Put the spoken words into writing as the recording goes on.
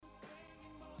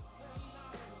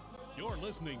You're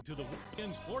listening to the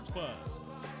Weekend Sports Buzz.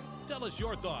 Tell us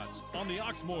your thoughts on the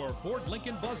Oxmoor Ford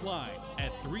Lincoln Buzz Line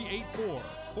at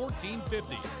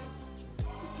 384-1450.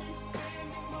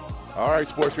 All right,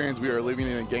 sports fans, we are living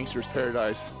in a gangster's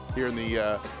paradise here in the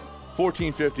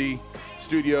 1450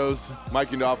 studios. Mike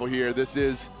Gandolfo here. This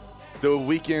is the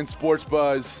Weekend Sports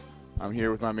Buzz. I'm here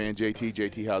with my man JT.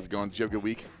 JT, how's it going? Did you have a good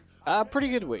week? Pretty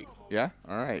good week. Yeah?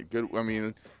 All right. Good. I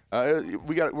mean,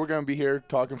 we're going to be here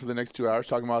talking for the next 2 hours,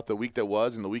 talking about the week that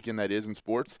was and the weekend that is in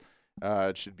sports.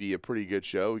 It should be a pretty good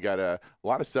show. We got a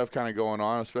lot of stuff kind of going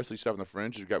on, especially stuff on the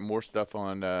fringe. We've got more stuff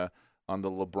on the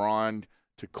LeBron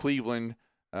to Cleveland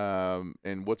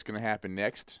and what's going to happen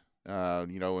next,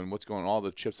 and what's going on, all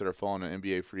the chips that are falling on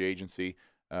NBA free agency.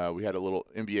 We had a little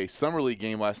NBA Summer League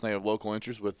game last night of local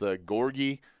interest with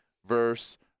Gorgie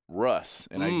versus Russ.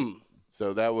 And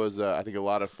so that was, I think, a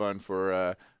lot of fun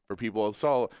for people. I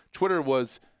saw Twitter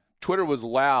was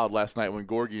loud last night when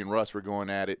Gorgie and Russ were going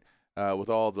at it with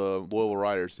all the Louisville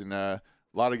Riders. And a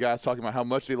lot of guys talking about how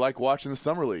much they like watching the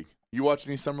Summer League. You watch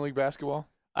any Summer League basketball?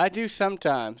 I do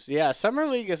sometimes. Yeah, Summer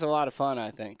League is a lot of fun,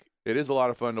 I think. It is a lot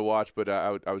of fun to watch, but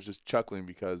I was just chuckling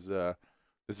because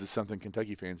this is something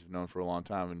Kentucky fans have known for a long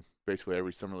time, and basically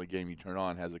every Summer League game you turn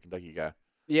on has a Kentucky guy.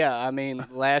 Yeah, I mean,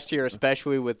 last year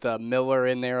especially with Miller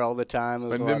in there all the time.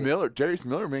 And then Darius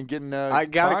Miller, man, getting I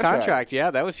got a contract.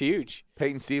 Yeah, that was huge.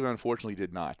 Peyton Siva, unfortunately,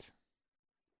 did not.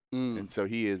 And so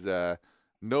he is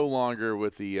no longer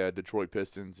with the Detroit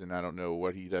Pistons, and I don't know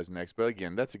what he does next. But,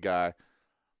 again, that's a guy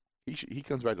 – he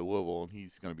comes back to Louisville, and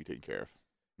he's going to be taken care of.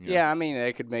 Yeah, I mean,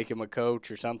 they could make him a coach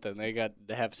or something. They got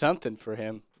to have something for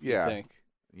him, I think.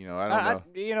 I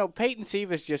don't know. Peyton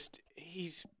Siva's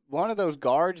he's one of those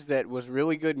guards that was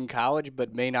really good in college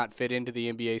but may not fit into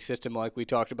the NBA system like we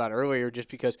talked about earlier just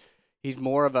because he's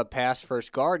more of a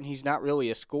pass-first guard, and he's not really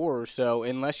a scorer. So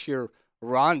unless you're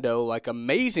Rondo,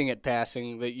 amazing at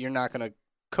passing, that you're not going to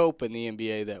cope in the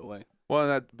NBA that way.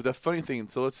 Well, but the funny thing,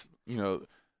 so let's,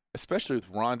 especially with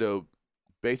Rondo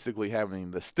basically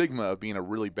having the stigma of being a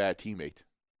really bad teammate.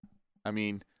 I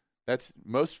mean, that's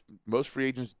most free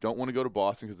agents don't want to go to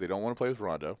Boston because they don't want to play with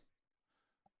Rondo.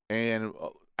 And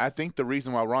I think the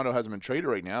reason why Rondo hasn't been traded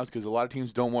right now is because a lot of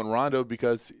teams don't want Rondo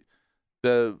because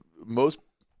the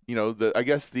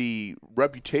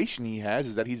reputation he has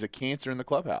is that he's a cancer in the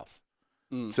clubhouse.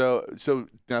 So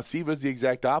now Siva's the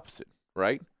exact opposite,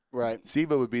 right? Right.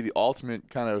 Siva would be the ultimate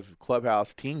kind of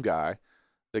clubhouse team guy.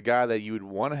 The guy that you would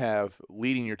want to have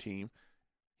leading your team.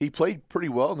 He played pretty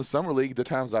well in the Summer League the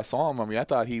times I saw him. I mean, I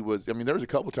thought there was a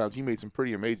couple times he made some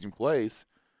pretty amazing plays.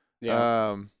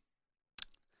 Yeah.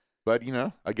 But,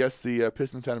 I guess the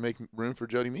Pistons had to make room for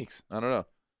Jody Meeks. I don't know.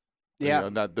 Yeah.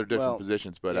 They're different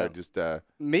positions, but yeah. I just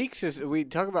we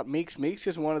talk about Meeks. Meeks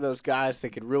is one of those guys that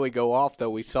could really go off, though.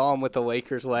 We saw him with the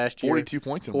Lakers last year. 42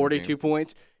 points in 42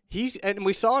 points. And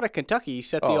we saw it at Kentucky. He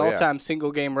set the all-time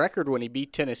single-game record when he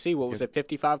beat Tennessee. What was it,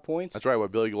 55 points? That's right. Well,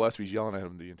 Billy Gillespie's yelling at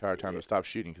him the entire time to stop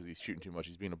shooting because he's shooting too much.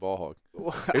 He's being a ball hog.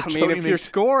 Well, if you're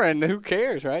scoring, who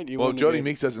cares, right? Jody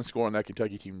Meeks doesn't score on that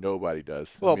Kentucky team. Nobody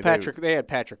does. Well, they had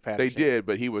Patrick Patterson. They did,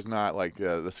 but he was not like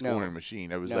the scoring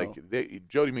machine. It was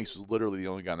Jody Meeks was literally the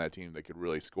only guy on that team that could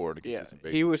really score on a consistent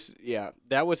basis. He was. Yeah,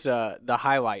 that was the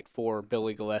highlight for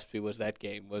Billy Gillespie was that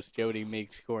game was Jody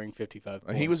Meeks scoring 55 points.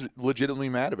 And he was legitimately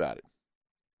mad about it.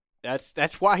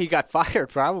 That's why he got fired,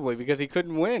 probably, because he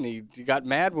couldn't win. He got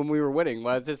mad when we were winning.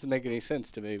 Well, it doesn't make any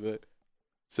sense to me, but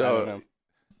I don't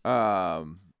know.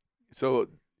 So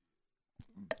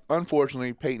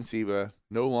unfortunately, Peyton Siva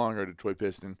no longer a Detroit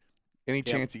Piston. Any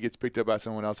chance he gets picked up by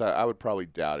someone else, I would probably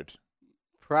doubt it.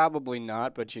 Probably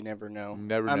not, but you never know.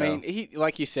 I mean, he,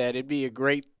 like you said, it'd be a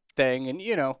great thing, and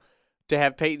to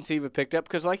have Peyton Siva picked up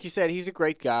because, like you said, he's a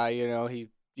great guy. He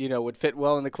would fit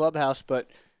well in the clubhouse, but.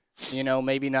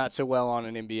 Maybe not so well on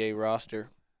an NBA roster.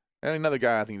 And another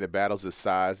guy I think that battles his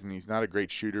size, and he's not a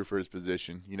great shooter for his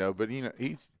position, but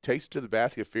he takes it to the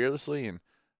basket fearlessly, and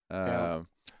I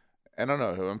don't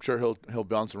know. I'm sure he'll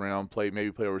bounce around, play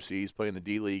overseas, play in the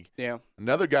D League. Yeah.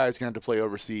 Another guy who's going to have to play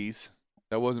overseas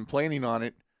that wasn't planning on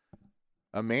it,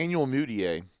 Emmanuel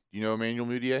Mudiay. You know Emmanuel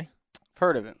Mudiay?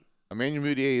 Heard of him. Emmanuel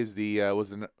Mudiay is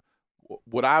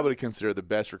what I would consider the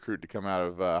best recruit to come out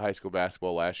of high school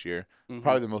basketball last year. Mm-hmm.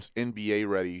 Probably the most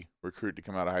NBA-ready recruit to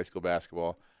come out of high school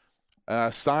basketball.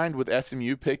 Signed with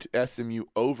SMU, picked SMU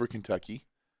over Kentucky.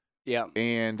 Yeah,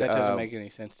 and that doesn't make any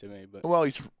sense to me. But well,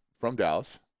 he's from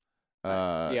Dallas.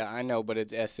 Yeah, I know, but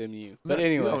it's SMU. But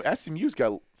anyway, SMU's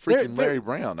got freaking Larry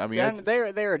Brown. I mean,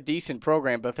 they're a decent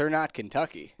program, but they're not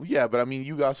Kentucky. Yeah, but I mean,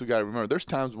 you also got to remember, there's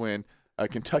times when a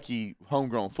Kentucky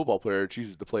homegrown football player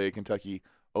chooses to play a Kentucky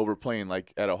over playing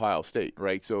like at Ohio State,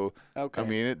 right? So Okay. I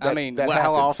mean, how happens.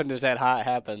 often does that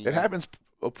happen? It happens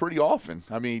pretty often.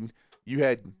 I mean, you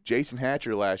had Jason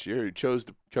Hatcher last year who chose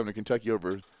to come to Kentucky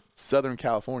over Southern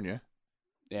California.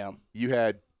 Yeah. You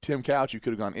had Tim Couch who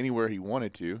could have gone anywhere he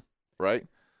wanted to, right?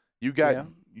 You got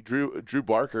Drew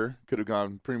Barker could have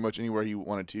gone pretty much anywhere he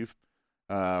wanted to,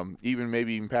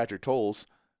 even Patrick Tolles.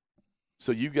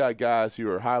 So you got guys who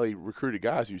are highly recruited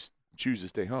guys who choose to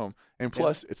stay home, and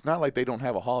plus it's not like they don't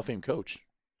have a Hall of Fame coach.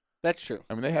 That's true.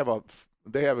 I mean, they have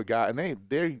a guy, and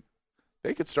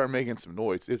they could start making some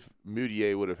noise if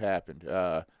Moutier would have happened.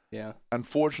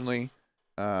 Unfortunately,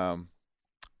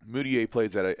 Moutier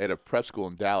plays at a prep school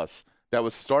in Dallas that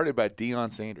was started by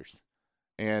Deion Sanders,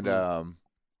 and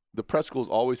the prep school's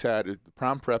always had the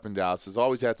Prime Prep in Dallas has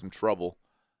always had some trouble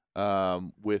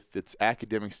with its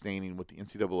academic standing with the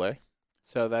NCAA.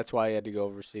 So that's why he had to go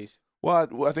overseas.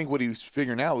 Well, I think what he was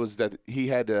figuring out was that he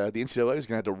had the NCAA was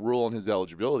going to have to rule on his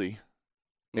eligibility,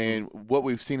 and what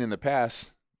we've seen in the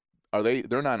past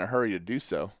they're not in a hurry to do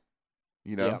so,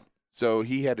 you know. Yeah. So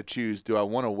he had to choose: do I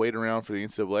want to wait around for the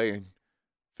NCAA and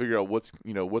figure out what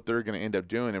they're going to end up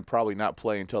doing, and probably not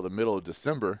play until the middle of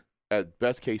December at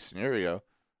best case scenario,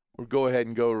 or go ahead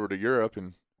and go over to Europe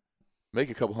and make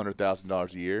a couple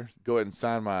 $100,000 a year. Go ahead and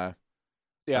sign my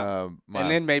and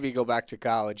then maybe go back to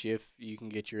college if you can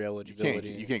get your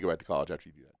eligibility. You can't go back to college after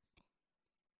you do that.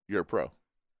 You're a pro,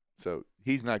 so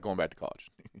he's not going back to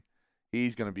college.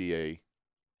 He's going to be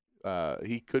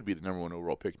he could be the number 1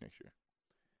 overall pick next year.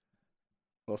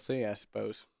 We'll see, I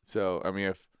suppose. So, I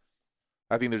mean,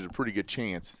 I think there's a pretty good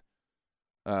chance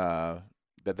that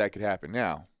could happen.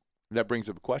 Now, that brings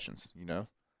up questions, you know.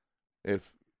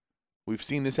 If we've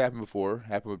seen this happen before,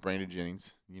 happened with Brandon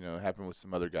Jennings, you know, happened with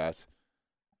some other guys.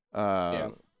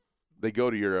 They go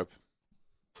to Europe.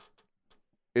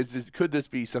 Could this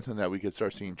be something that we could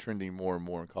start seeing trending more and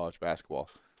more in college basketball,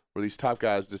 where these top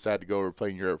guys decide to go over play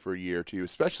in Europe for a year or two,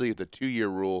 especially if the 2-year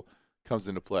rule comes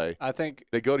into play? I think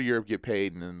they go to Europe, get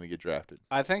paid, and then they get drafted.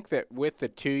 I think that with the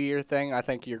 2-year thing, I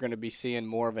think you're going to be seeing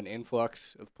more of an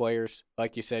influx of players,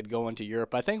 like you said, going to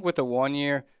Europe. I think with the 1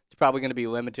 year, it's probably going to be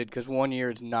limited because 1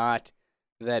 year is not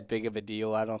that big of a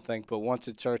deal, I don't think. But once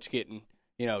it starts getting,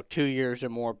 2 years or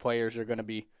more, players are going to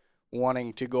be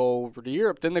wanting to go over to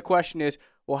Europe. Then the question is,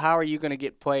 well, how are you going to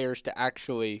get players to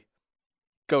actually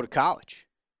go to college?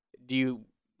 Do you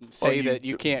say that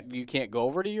you can't go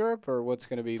over to Europe, or what's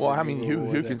going to be? Well, I mean,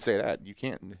 who can say that? You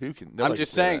can't. Who can? I'm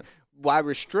just saying, by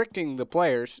restricting the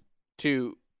players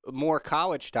to more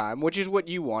college time, which is what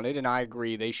you wanted, and I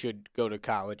agree they should go to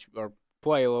college or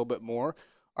play a little bit more.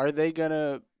 How are they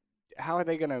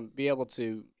gonna be able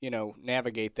to,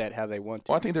 navigate that how they want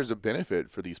to? Well, I think there's a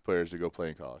benefit for these players to go play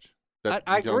in college.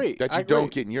 I agree. That you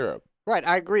don't get in Europe. Right,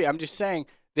 I agree. I'm just saying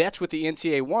that's what the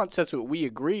NCAA wants. That's what we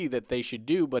agree that they should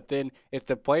do. But then if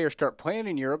the players start playing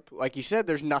in Europe, like you said,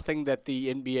 there's nothing that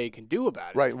the NBA can do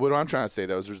about it. Right. What I'm trying to say,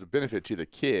 though, is there's a benefit to the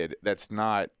kid that's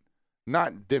not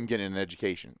them getting an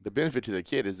education. The benefit to the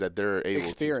kid is that they're able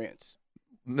experience.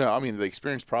 No, I mean, the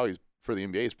experience probably for the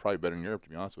NBA is probably better in Europe, to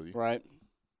be honest with you. Right.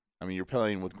 I mean, you're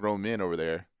playing with grown men over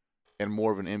there and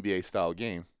more of an NBA-style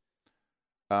game.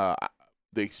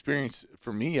 The experience,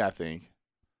 for me, I think,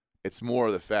 it's more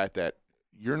of the fact that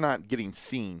you're not getting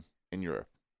seen in Europe.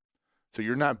 So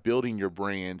you're not building your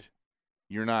brand.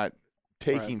 You're not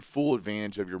taking full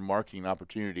advantage of your marketing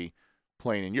opportunity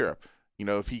playing in Europe.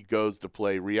 If he goes to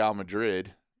play Real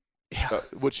Madrid,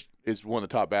 which is one of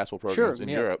the top basketball programs in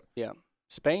Europe. Yeah.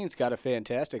 Spain's got a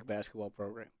fantastic basketball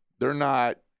program. They're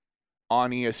not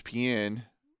on ESPN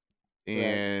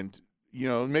and,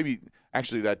 maybe –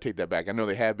 actually, I'd take that back. I know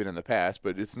they have been in the past,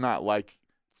 but it's not like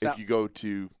if you go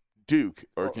to Duke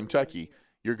or Kentucky,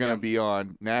 you're going to be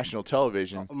on national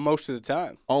television most of the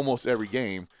time, almost every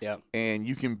game. Yeah, and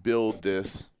you can build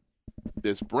this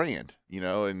brand,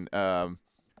 and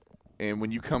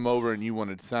when you come over and you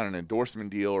want to sign an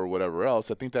endorsement deal or whatever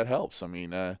else, I think that helps. I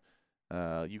mean,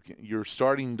 you're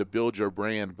starting to build your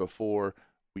brand before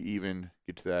we even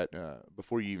get to that.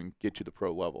 Before you even get to the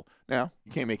pro level. Now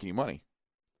you can't make any money.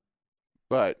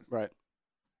 But right,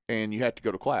 and you have to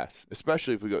go to class,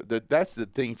 especially if we go. That's the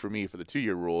thing for me for the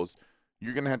 2-year rules.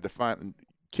 You're going to have to find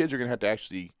kids are going to have to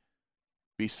actually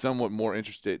be somewhat more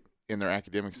interested in their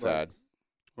academic side,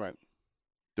 right,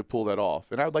 to pull that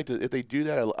off. And I would like to, if they do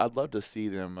that, I'd love to see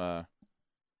them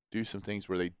do some things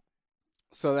where they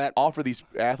offer these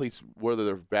athletes, whether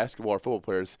they're basketball or football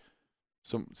players,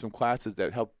 some classes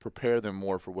that help prepare them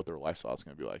more for what their lifestyle is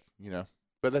going to be like.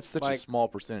 But that's such a small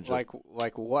percentage. Like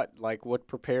what? Like what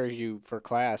prepares you for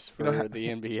class for the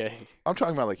NBA? I'm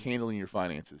talking about like handling your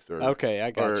finances. Okay,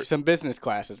 I got you. Some business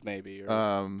classes maybe.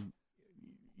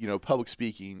 public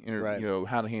speaking, Right.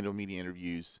 how to handle media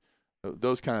interviews,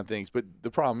 those kind of things. But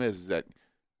the problem is that,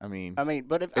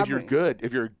 but if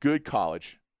you're a good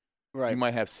college, right, you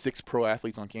might have 6 pro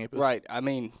athletes on campus. right.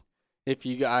 If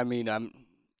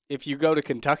you go to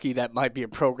Kentucky, that might be a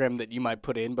program that you might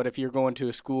put in. But if you're going to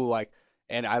a school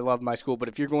and I love my school, but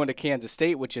if you're going to Kansas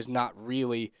State, which is not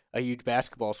really a huge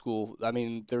basketball school,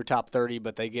 they're top 30,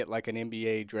 but they get like an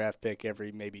NBA draft pick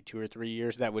every maybe 2 or 3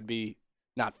 years. That would be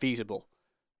not feasible.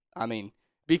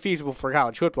 Be feasible for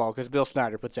college football because Bill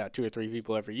Snyder puts out 2 or 3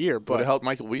 people every year. But it helped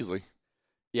Michael Weasley.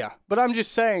 Yeah, but I'm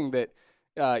just saying that,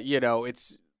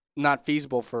 it's not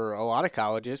feasible for a lot of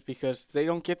colleges because they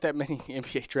don't get that many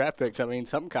NBA draft picks.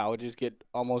 Some colleges get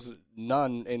almost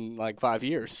none in like 5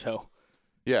 years. So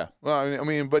yeah,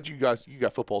 well, but you got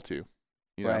football too,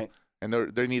 right? And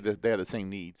they have the same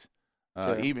needs.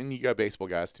 Sure. Even you got baseball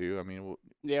guys too.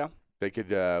 Yeah, they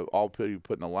could all put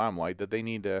in the limelight that they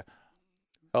need to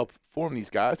help form these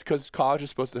guys because college is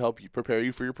supposed to help you prepare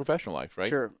you for your professional life, right?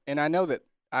 Sure. And I know that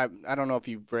I don't know if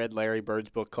you've read Larry Bird's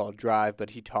book called Drive, but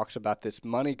he talks about this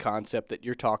money concept that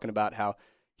you're talking about, how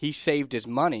he saved his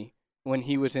money when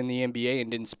he was in the NBA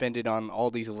and didn't spend it on all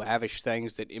these lavish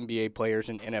things that NBA players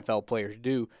and NFL players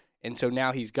do. And so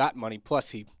now he's got money, plus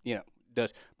he,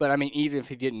 does. But even if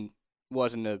he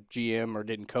wasn't a GM or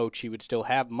didn't coach, he would still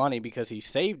have money because he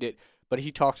saved it. But he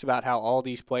talks about how all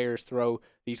these players throw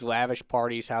these lavish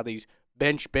parties, how these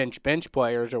bench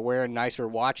players are wearing nicer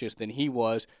watches than he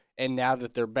was. And now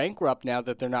that they're bankrupt, now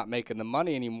that they're not making the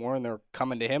money anymore, and they're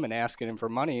coming to him and asking him for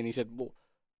money, and he said, well,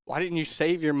 why didn't you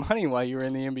save your money while you were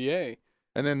in the NBA?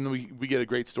 And then we get a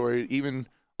great story, even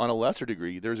on a lesser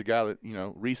degree. There's a guy that,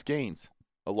 Reese Gaines,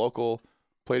 a local,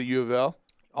 played at U of L.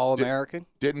 All-American?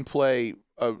 Didn't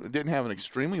have an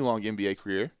extremely long NBA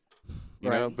career,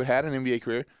 but had an NBA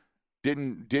career.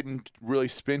 Didn't really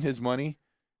spend his money.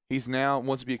 He's now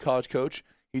wants to be a college coach.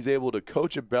 He's able to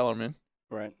coach at Bellarmine.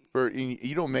 Right.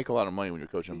 You don't make a lot of money when you're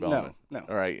coaching Bellarmine. No.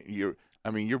 All right. You're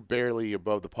barely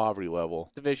above the poverty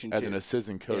level Division as II. an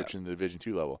assistant coach in the Division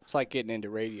II level. It's like getting into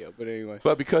radio, but anyway.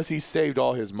 But because he saved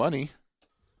all his money,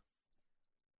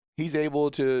 he's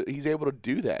able to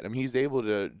do that. He's able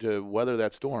to weather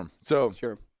that storm. So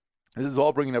sure. This is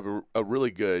all bringing up a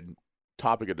really good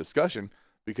topic of discussion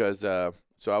because so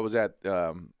I was at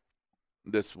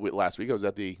last week I was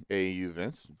at the AAU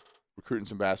events recruiting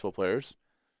some basketball players.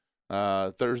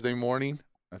 Thursday morning,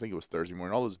 I think it was Thursday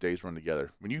morning. All those days run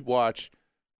together. When you watch,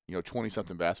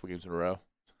 20-something basketball games in a row,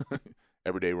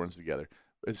 every day runs together,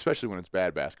 especially when it's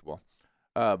bad basketball.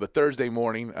 But Thursday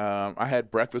morning, I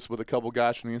had breakfast with a couple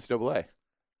guys from the NCAA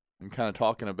and kind of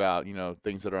talking about,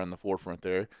 things that are on the forefront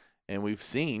there. And we've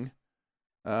seen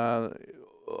a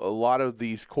lot of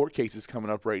these court cases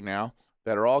coming up right now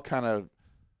that are all kind of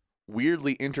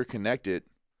weirdly interconnected,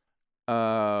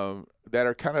 that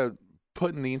are kind of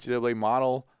putting the NCAA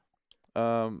model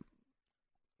kind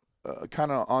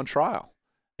of on trial.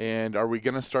 And are we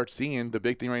going to start seeing the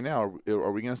big thing right now?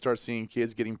 Are we going to start seeing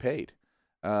kids getting paid?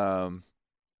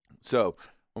 So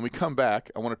when we come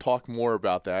back, I want to talk more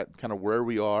about that, kind of where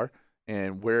we are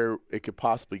and where it could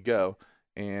possibly go.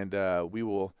 And we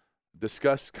will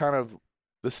discuss kind of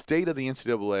the state of the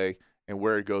NCAA and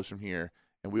where it goes from here.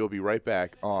 And we will be right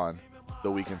back on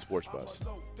the Weekend Sports Buzz.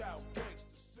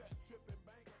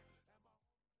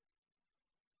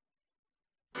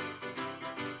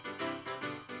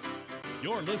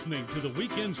 You're listening to the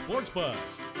Weekend Sports Buzz.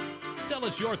 Tell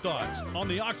us your thoughts on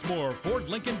the Oxmoor Ford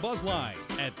Lincoln Buzz Line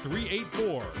at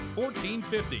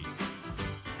 384-1450.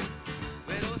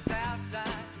 Well, south side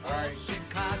of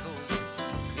Chicago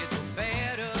is the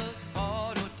baddest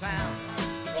part of town.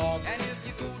 And if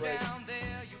you go down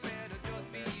there, you better just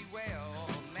beware of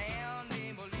a man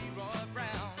named Leroy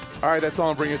Brown. All right, that's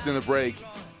all. Bring us in the break.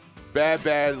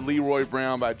 Bad Leroy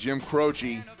Brown by Jim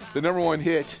Croce, the number one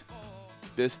hit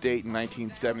this date in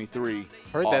 1973.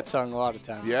 Heard that song a lot of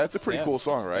times. Yeah, it's a pretty cool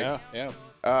song, right? Yeah.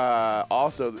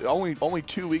 Also, only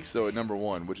 2 weeks though at number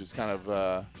one, which is kind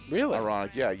of really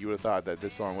ironic. Yeah, you would have thought that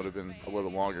this song would have been a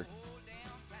little longer.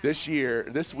 This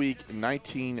week,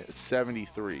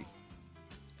 1973,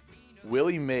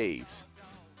 Willie Mays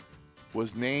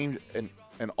was named an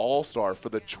All-Star for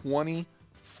the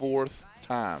 24th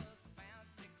time.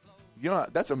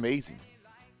 That's amazing.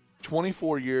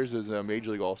 24 years as a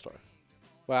Major League All-Star.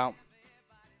 Wow.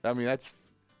 That's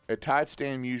a tied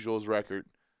Stan Musial's record.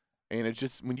 And it's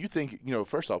just, when you think,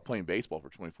 first off, playing baseball for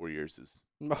 24 years is...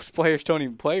 Most players don't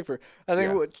even play for... I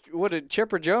think what did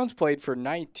Chipper Jones played for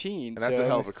 19. And that's a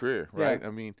hell of a career, right?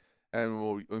 Yeah.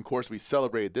 And of course, we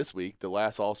celebrated this week the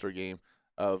last All-Star game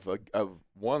of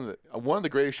one of the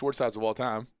greatest shortstops of all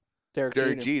time,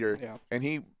 Derek Jeter. Yeah. And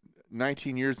he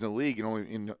 19 years in the league,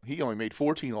 and he only made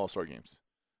 14 All-Star games.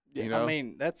 Yeah, You know? I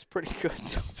mean, that's pretty good.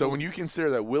 So when you consider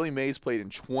that Willie Mays played in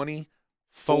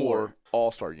 24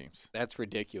 All-Star games. That's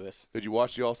ridiculous. Did you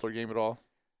watch the All-Star game at all?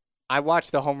 I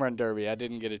watched the Home Run Derby. I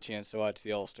didn't get a chance to watch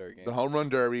the All-Star game. The Home Run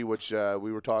Derby, which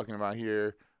we were talking about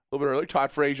here a little bit earlier.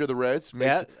 Todd Frazier, the Reds,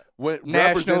 represents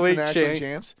National the League national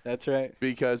champs That's right.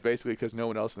 because no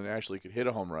one else in the National League could hit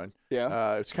a home run.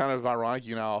 Yeah. It's kind of ironic.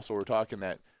 Also we're talking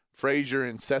that Frazier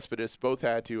and Cespedes both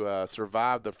had to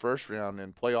survive the first round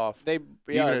and playoff. They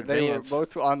were advance.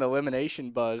 both on the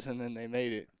elimination buzz, and then they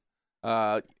made it.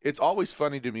 It's always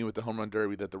funny to me with the Home Run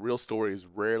Derby that the real story is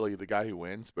rarely the guy who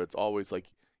wins, but it's always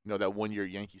like that 1 year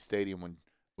at Yankee Stadium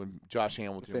when Josh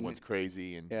Hamilton went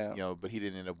crazy and but he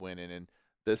didn't end up winning. And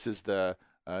this is the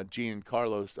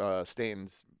Giancarlo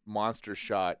Stanton's monster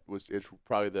shot. It's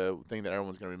probably the thing that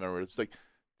everyone's gonna remember. It's like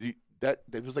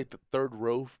it was like the third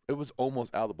row. It was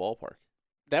almost out of the ballpark.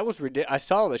 That was ridiculous. I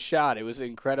saw the shot. It was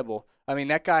incredible. I mean,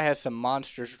 that guy has some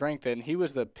monster strength, and he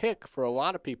was the pick for a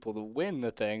lot of people to win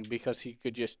the thing because he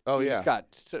could just he just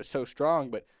got so strong.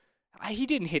 But he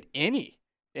didn't hit any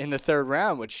in the third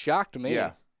round, which shocked me.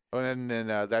 Yeah. And then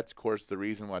that's, of course, the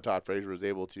reason why Todd Frazier was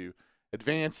able to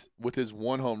advance with his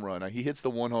one home run. He hits the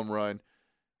one home run,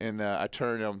 and I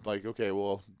turned and I'm like, okay,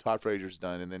 well, Todd Frazier's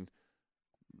done. And then,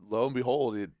 lo and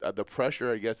behold, the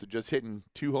pressure, I guess, of just hitting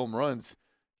 2 home runs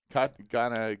got to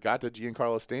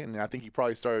Giancarlo Stanton. And I think he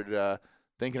probably started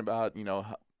thinking about,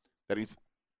 that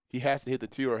he has to hit the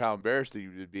 2 or how embarrassed he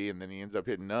would be, and then he ends up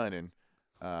hitting none.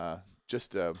 And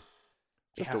just a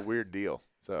weird deal.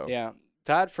 So yeah.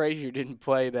 Todd Frazier didn't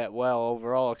play that well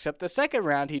overall, except the second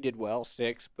round he did well,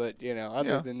 6. But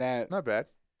other than that, not bad.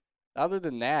 Other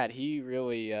than that, he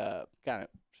really kind of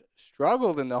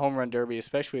struggled in the Home Run Derby,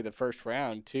 especially the first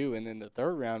round too, and then the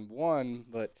third round won,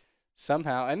 but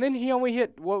somehow. And then he only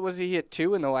hit he hit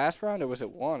 2 in the last round, or was it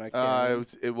 1? I can't remember.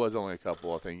 It was only a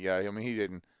couple, I think. Yeah, I mean he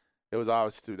didn't. It was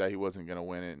obvious too that he wasn't going to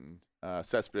win it. And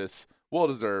Cespedes, well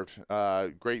deserved,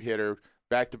 great hitter,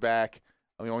 back to back.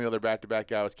 The only other back-to-back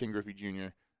guy was King Griffey Jr.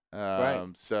 Right.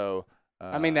 So,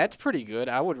 I mean, that's pretty good.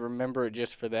 I would remember it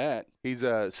just for that. He's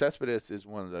Cespedes is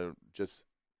one of the just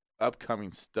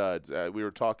upcoming studs. We were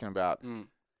talking about,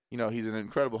 he's an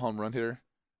incredible home run hitter,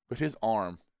 but his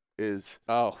arm is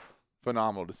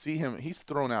phenomenal. To see him, he's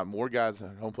thrown out more guys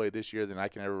at home plate this year than I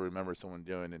can ever remember someone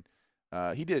doing.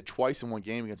 And he did it twice in one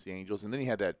game against the Angels, and then he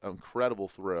had that incredible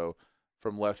throw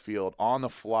from left field on the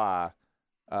fly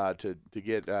to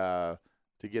get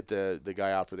the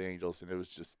guy out for the Angels, and it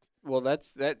was just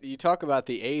you talk about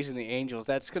the A's and the Angels.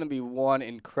 That's going to be one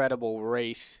incredible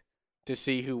race to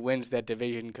see who wins that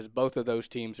division because both of those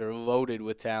teams are loaded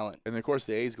with talent. And of course,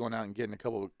 the A's going out and getting a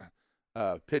couple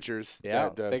of pitchers. Yeah,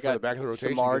 they got the back of the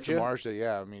rotation. Samardzija.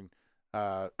 Yeah, I mean,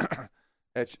 I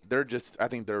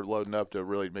think they're loading up to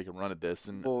really make a run at this.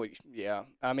 And yeah,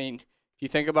 I mean, if you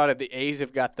think about it, the A's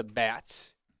have got the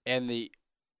bats, and the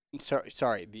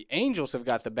Angels have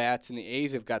got the bats, and the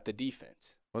A's have got the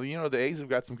defense. Well, the A's have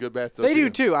got some good bats. They do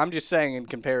too. I'm just saying in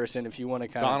comparison, if you want to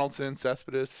kind Donaldson,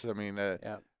 Cespedes. I mean,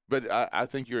 yeah. But I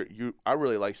think I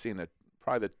really like seeing that.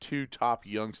 Probably the 2 top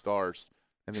young stars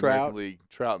in the American League,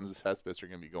 Trout and Cespedes, are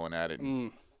going to be going at it.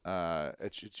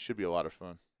 It should be a lot of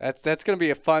fun. That's going to be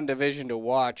a fun division to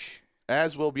watch.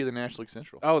 As will be the National League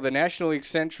Central. Oh, the National League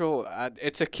Central.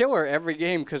 It's a killer every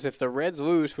game because if the Reds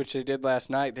lose, which they did last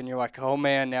night, then you're like, oh,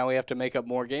 man, now we have to make up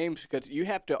more games because you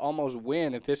have to almost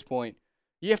win at this point.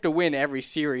 You have to win every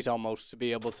series almost to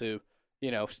be able to,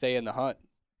 stay in the hunt.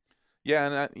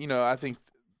 Yeah, and, I think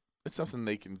it's something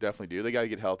they can definitely do. They got to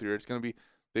get healthier. It's going to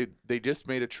be they just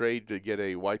made a trade to get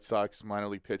a White Sox minor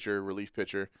league pitcher, relief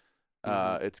pitcher.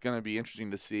 It's going to be interesting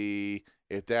to see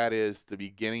if that is the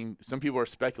beginning. Some people are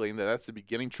speculating that that's the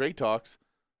beginning trade talks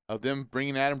of them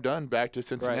bringing Adam Dunn back to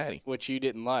Cincinnati, right, which you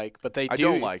didn't like, but they do. I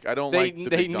don't like.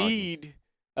 They need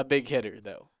a big hitter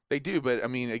though. They do, but I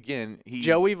mean, again,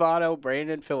 Joey Votto,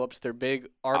 Brandon Phillips, they're big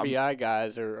RBI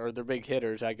guys or they're big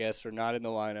hitters, I guess, are not in the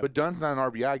lineup. But Dunn's not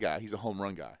an RBI guy; he's a home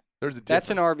run guy. There's a difference. That's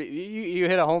an RBI. You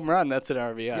hit a home run. That's an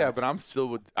RBI. Yeah, but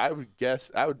I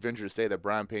would venture to say that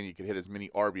Brian Pena could hit as many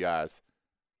RBIs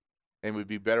and would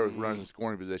be better with runners in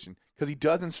scoring position because he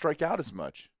doesn't strike out as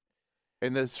much.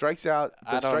 And the strikeouts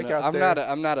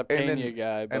I'm not a Pena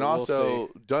guy. But and also, we'll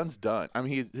see. Dunn's done. I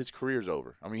mean, his career's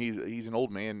over. I mean, he's an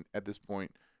old man at this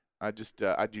point. I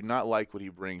do not like what he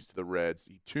brings to the Reds.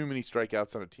 Too many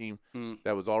strikeouts on a team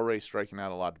that was already striking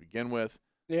out a lot to begin with.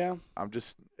 Yeah.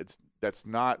 That's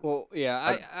not. Well,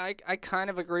 yeah, I kind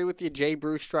of agree with you. Jay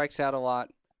Bruce strikes out a lot.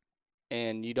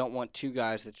 and you don't want two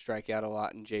guys that strike out a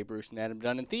lot in Jay Bruce and Adam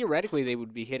Dunn. And theoretically, they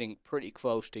would be hitting pretty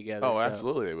close together. Oh, so.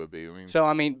 absolutely, they would be. I mean, So,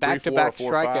 I mean, 3-4, back-to-back 4-5.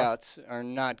 strikeouts are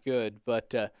not good.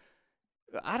 But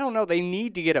I don't know. They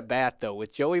need to get a bat, though.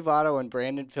 With Joey Votto and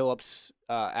Brandon Phillips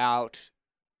out,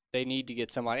 they need to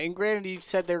get somebody. And granted, you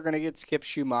said they were going to get Skip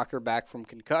Schumacher back from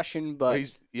concussion, but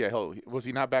was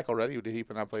he not back already? Did he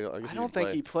not play? I don't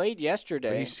think he played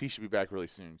yesterday. He should be back really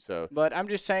soon. So, But I'm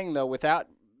just saying, though, without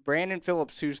Brandon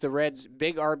Phillips, who's the Reds'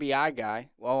 big RBI guy,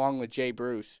 along with Jay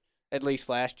Bruce, at least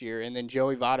last year, and then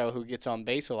Joey Votto, who gets on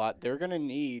base a lot, they're going to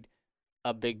need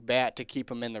a big bat to keep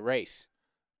them in the race.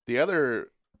 the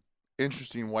other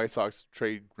interesting White Sox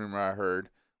trade rumor I heard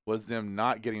was them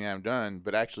not getting Adam Dunn,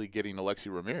 but actually getting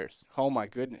Alexi Ramirez. Oh, my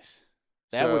goodness.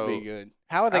 That would be So, good.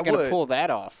 How are they I going to would. pull that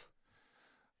off?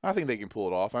 I think they can pull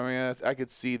it off. I mean, I could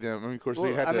see them. I mean, of course,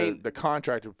 Well, they had I mean, the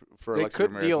contract for They Alexi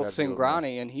could Ramirez. deal they had to deal with him.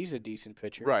 Singrani, and he's a decent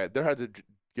pitcher. Right. They had to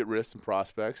get rid of some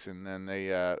prospects, and then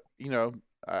they, I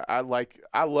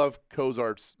love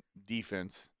Cozart's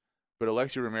defense, but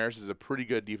Alexi Ramirez is a pretty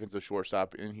good defensive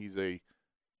shortstop, and he's a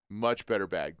much better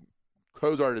bag.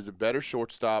 Cozart is a better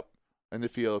shortstop in the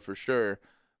field for sure,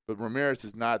 but Ramirez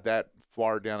is not that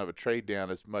far down of a trade down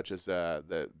as much as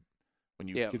when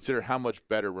you consider how much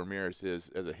better Ramirez is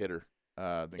as a hitter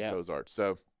than Cozart.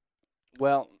 So,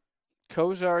 well,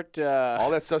 Cozart.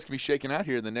 all that stuff's gonna be shaken out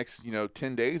here in the next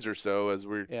 10 days or so as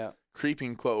we're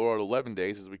creeping or 11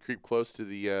 days as we creep close to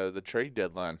the trade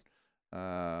deadline.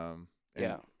 And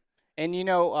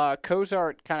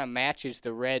Cozart kind of matches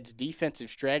the Reds' defensive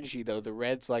strategy, though. The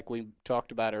Reds, like we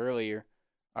talked about earlier,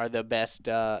 are the best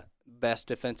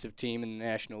defensive team in the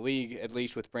National League, at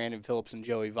least with Brandon Phillips and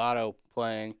Joey Votto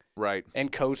playing. Right.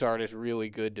 And Cozart is really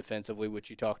good defensively, which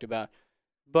you talked about.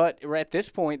 But at this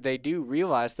point, they do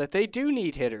realize that they do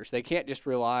need hitters. They can't just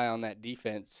rely on that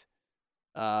defense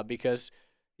because,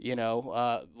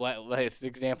 last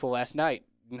example last night,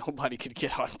 nobody could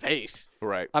get on base.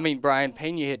 Right. I mean, Brian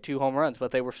Pena hit 2 home runs,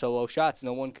 but they were solo shots.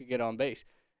 No one could get on base.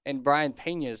 And Brian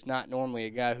Pena is not normally a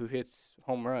guy who hits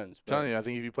home runs. I'm telling you, I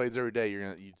think if he plays every day,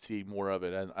 you'd see more of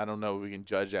it. I don't know if we can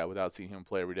judge that without seeing him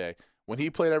play every day. When he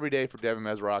played every day for Devin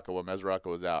Mesoraco, when Mesoraco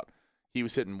was out, he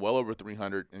was hitting well over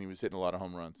 300, and he was hitting a lot of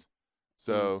home runs.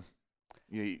 So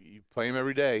you play him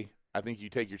every day, I think you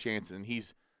take your chances, and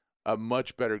he's a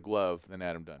much better glove than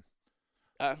Adam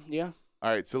Dunn. Yeah.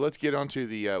 All right, so let's get on to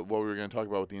the what we were going to talk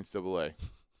about with the NCAA.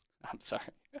 I'm sorry.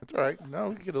 That's all right. No,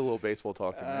 we can get a little baseball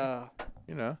talk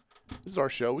in there. This is our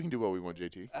show. We can do what we want,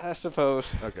 JT. I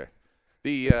suppose. Okay.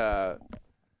 The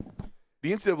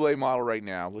NCAA model right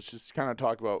now, let's just kind of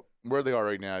talk about where they are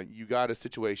right now. You got a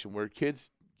situation where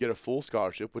kids get a full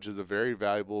scholarship, which is a very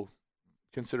valuable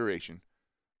consideration.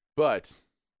 But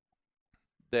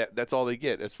that's all they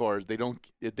get as far as they don't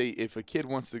if a kid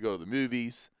wants to go to the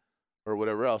movies or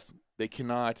whatever else, they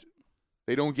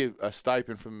don't get a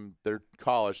stipend from their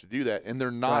college to do that, and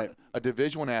they're not a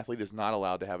Division I athlete is not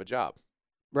allowed to have a job.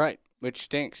 Right, which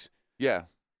stinks. Yeah.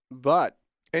 But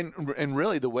and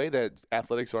really the way that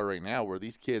athletics are right now, where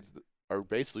these kids are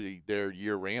basically there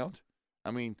year round.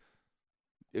 I mean,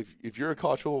 if you're a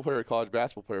college football player, a college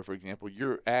basketball player, for example,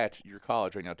 you're at your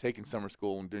college right now taking summer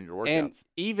school and doing your workouts. And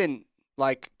even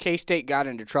like K-State got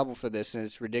into trouble for this, and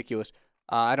it's ridiculous.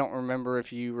 I don't remember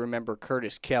if you remember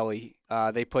Curtis Kelly.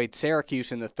 They played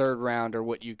Syracuse in the 3rd round, or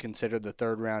what you consider the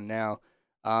 3rd round now.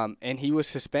 And he was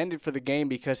suspended for the game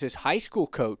because his high school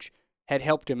coach had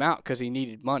helped him out because he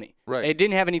needed money. Right. It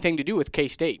didn't have anything to do with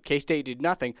K-State. K-State did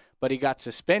nothing, but he got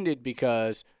suspended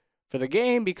for the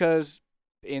game because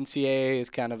NCAA is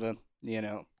kind of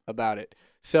about it.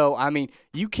 So, I mean,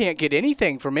 you can't get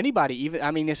anything from anybody.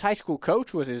 His his school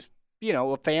coach was his,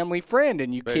 a family friend,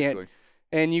 and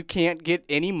you can't get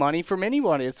any money from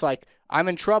anyone. It's like, I'm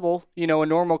in trouble, a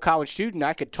normal college student,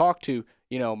 I could talk to,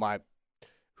 my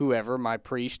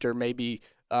priest, or maybe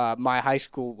my high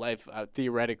school life,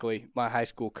 theoretically, my high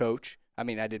school coach. I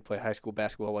mean, I did play high school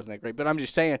basketball, wasn't that great, but I'm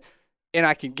just saying, and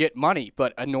I can get money,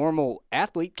 but a normal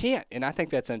athlete can't, and I think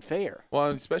that's unfair. Well,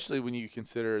 especially when you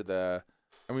consider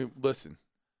listen,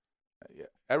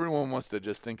 everyone wants to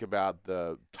just think about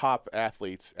the top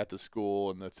athletes at the school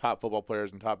and the top football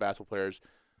players and top basketball players.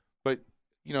 But,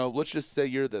 let's just say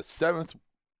you're the 7th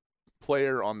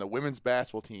player on the women's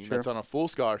basketball team that's on a full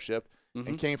scholarship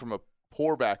and came from a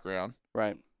poor background.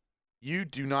 Right. You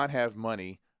do not have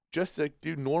money just to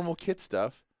do normal kid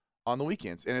stuff on the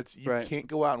weekends. And you can't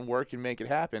go out and work and make it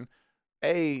happen.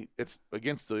 A, it's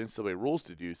against the NCAA rules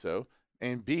to do so.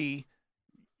 And B,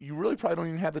 you really probably don't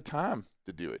even have the time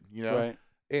to do it, Right.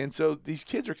 And so these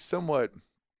kids are somewhat,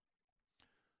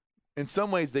 in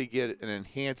some ways, they get an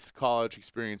enhanced college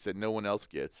experience that no one else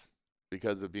gets.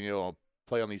 because of being able to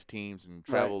play on these teams and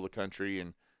travel the country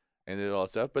and all that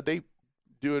stuff. But they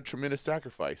do a tremendous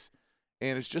sacrifice.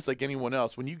 And it's just like anyone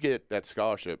else. When you get that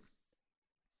scholarship,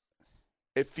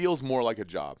 it feels more like a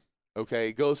job, okay?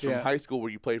 It goes from high school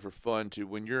where you play for fun to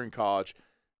when you're in college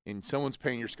and someone's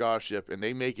paying your scholarship and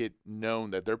they make it known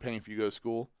that they're paying for you to go to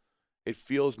school. It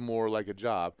feels more like a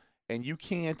job. And you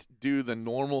can't do the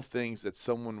normal things that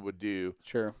someone would do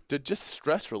to just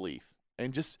stress relief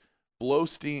and just blow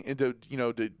steam into,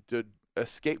 to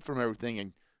escape from everything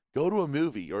and go to a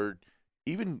movie or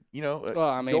even, well,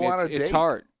 I mean, go on a date. It's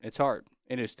hard. It's hard.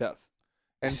 It is tough.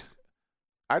 And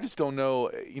I just don't know,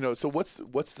 so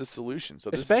what's the solution? So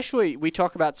especially we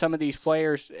talk about some of these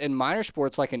players in minor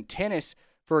sports, like in tennis,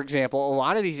 for example. A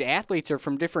lot of these athletes are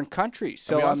from different countries.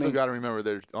 So I also got to remember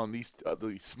there's on these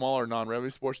the smaller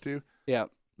non-revenue sports too. Yeah.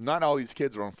 Not all these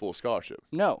kids are on full scholarship.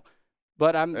 No,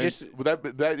 but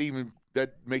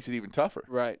that makes it even tougher.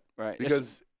 Right.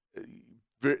 Because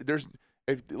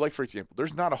for example,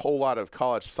 there's not a whole lot of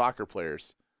college soccer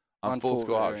players on full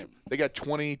scholarship. Right. They got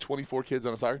 20, 24 kids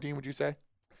on a soccer team, would you say?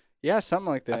 Yeah, something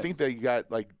like that. I think they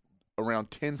got like around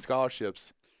 10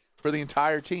 scholarships for the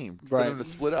entire team for them to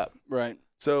split up. Right.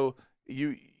 So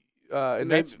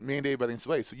that's mandated by the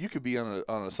NCAA. So you could be on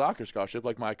a soccer scholarship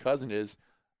like my cousin is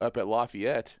up at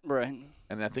Lafayette. Right.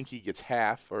 And I think he gets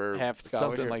half scholarship.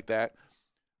 Something like that.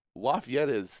 Lafayette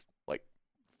is like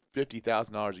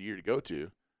 $50,000 a year to go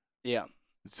to. Yeah.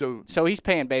 So he's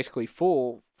paying basically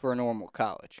full for a normal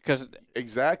college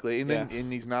exactly, and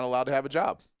then he's not allowed to have a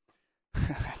job.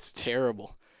 That's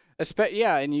terrible.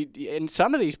 And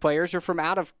some of these players are from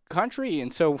out of country,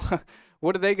 and so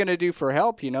what are they going to do for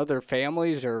help? Their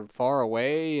families are far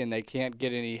away, and they can't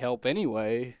get any help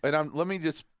anyway. And let me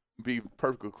just be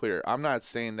perfectly clear. I'm not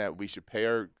saying that we should pay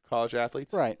our college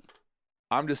athletes. Right.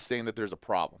 I'm just saying that there's a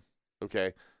problem.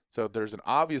 Okay, so there's an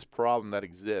obvious problem that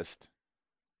exists.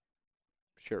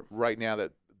 Sure. Right now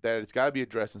that it's got to be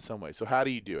addressed in some way. So how do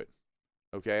you do it?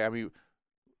 Okay, I mean,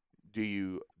 do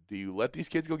you let these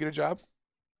kids go get a job?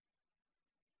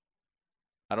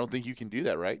 I don't think you can do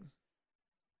that, right?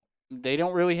 They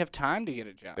don't really have time to get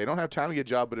a job. They don't have time to get a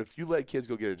job, but if you let kids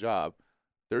go get a job,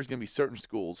 there's going to be certain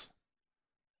schools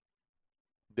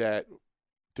that,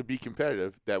 to be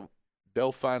competitive, that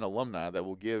they'll find alumni that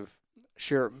will give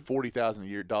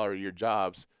 $40,000 a year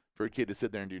jobs for a kid to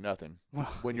sit there and do nothing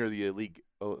when you're the elite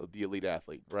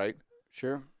athlete, right?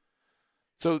 Sure.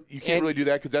 So you can't really do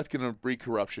that because that's going to breed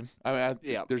corruption. I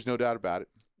mean, there's no doubt about it.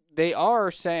 They are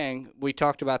saying, we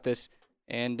talked about this,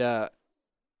 and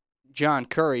John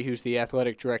Curry, who's the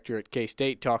athletic director at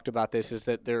K-State, talked about this, is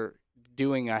that they're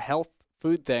doing a health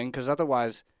food thing because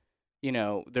otherwise,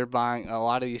 they're buying, a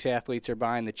lot of these athletes are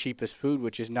buying the cheapest food,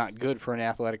 which is not good for an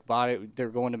athletic body. They're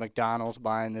going to McDonald's,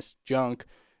 buying this junk.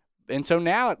 And so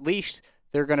now at least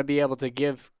they're going to be able to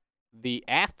give the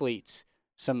athletes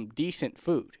some decent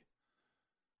food.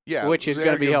 Yeah, which is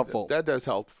going to be helpful. That does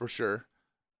help for sure.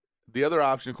 The other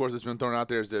option, of course, that's been thrown out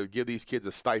there is to give these kids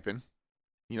a stipend,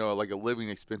 like a living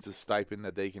expenses stipend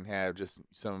that they can have, just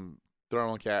some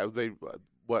thrown cash.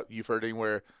 What you've heard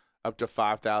anywhere up to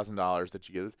 $5,000 that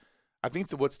you give. I think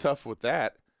that what's tough with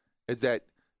that is that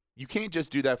you can't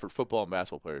just do that for football and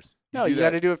basketball players. You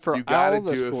got to do it for all the sports. You got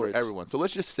to do it for everyone. So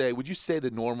let's just say, would you say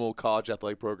the normal college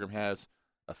athletic program has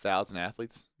 1,000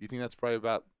 athletes? Do you think that's probably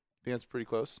about? Think that's pretty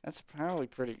close? That's probably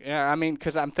pretty. Yeah, I mean,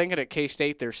 because I'm thinking at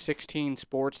K-State there's 16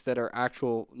 sports that are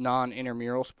actual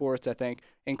non-intramural sports, I think,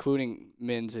 including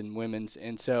men's and women's,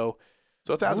 and so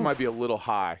 1,000 might be a little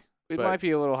high. It might be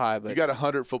a little high, but you got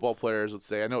 100 football players. Let's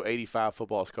say I know 85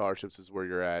 football scholarships is where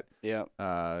you're at. Yeah.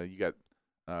 You got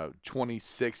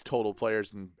 26 total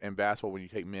players in basketball when you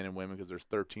take men and women because there's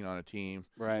 13 on a team.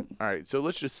 Right. All right. So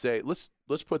let's just say let's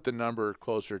put the number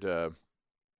closer to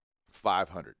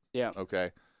 500. Yeah.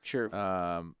 Okay. Sure.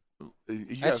 That's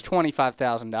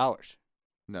 $25,000.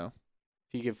 No.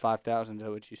 If you give 5,000, is that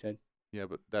what you said? Yeah,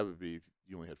 but that would be if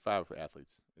you only had 5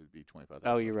 athletes. It would be 25,000.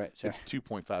 Oh, you're right. Sorry. It's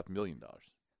 $2.5 million.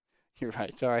 You're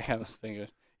right. Sorry, I was thinking.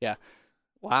 Yeah.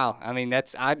 Wow. I mean,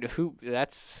 that's hard to.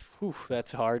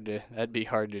 That'd be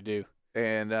hard to do.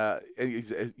 And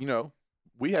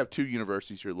we have 2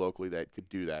 universities here locally that could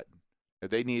do that.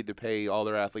 If they needed to pay all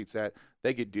their athletes that,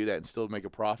 they could do that and still make a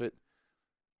profit.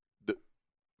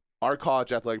 Our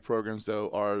college athletic programs,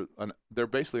 though, they're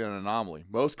basically an anomaly.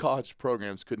 Most college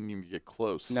programs couldn't even get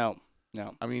close. No.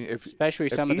 I mean, especially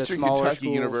some of the Eastern smaller Kentucky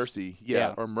schools, University,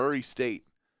 or Murray State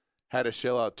had to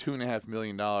shell out $2.5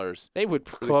 million. They would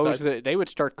They would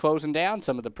start closing down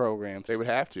some of the programs. They would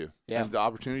have to. Yeah. And the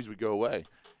opportunities would go away,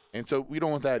 and so we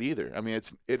don't want that either. I mean,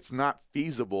 it's not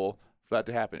feasible for that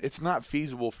to happen. It's not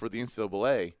feasible for the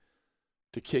NCAA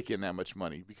to kick in that much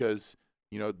money because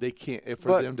they can't But-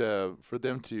 for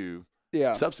them to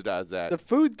Yeah. subsidize that. The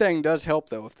food thing does help,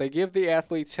 though. If they give the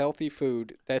athletes healthy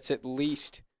food, that's at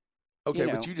least Okay,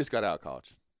 know. but you just got out of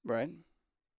college. right.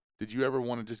 Did you ever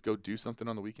want to just go do something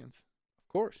on the weekends? Of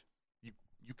course.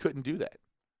 You couldn't do that.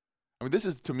 I mean, this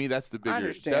is to me that's the bigger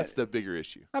understand. that's the bigger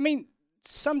issue. I mean,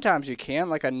 sometimes you can,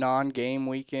 like a non-game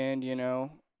weekend,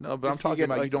 No, but I'm If you talking get,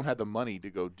 about you like- don't have the money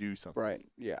to go do something. Right.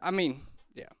 Yeah. I mean,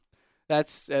 yeah.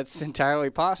 That's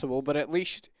entirely possible, but at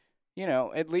least you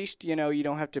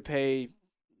don't have to pay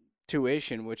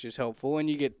tuition, which is helpful, and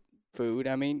you get food.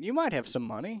 I mean, you might have some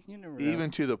money. You never know. Even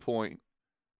to the point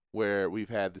where we've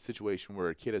had the situation where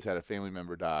a kid has had a family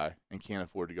member die and can't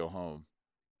afford to go home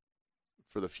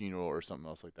for the funeral or something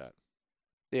else like that.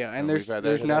 yeah, and and there's we've had that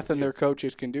there's happen nothing too. their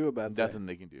coaches can do about that. Nothing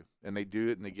they can do, and they do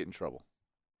it and they get in trouble.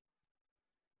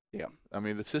 Yeah. I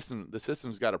mean the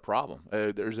system's got a problem.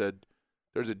 There's a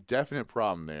definite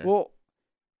problem there. Well,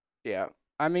 yeah.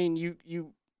 I mean,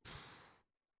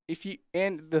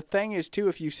 and the thing is too,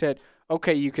 if you said,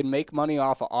 okay, you can make money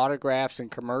off of autographs and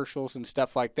commercials and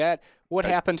stuff like that, what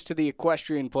Right. happens to the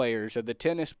equestrian players or the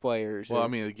tennis players? Well, or- I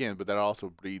mean, again, but that also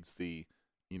breeds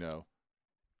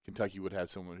Kentucky would have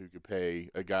someone who could pay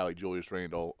a guy like Julius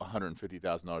Randle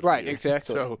 $150,000. Right, a year.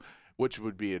 exactly. So, which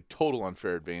would be a total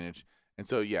unfair advantage. And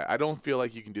so, yeah, I don't feel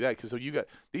like you can do that because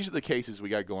these are the cases we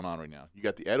got going on right now. You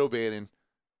got the Ed O'Bannon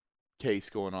case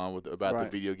going on about the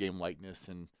Right. video game likeness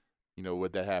and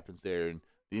what that happens there. And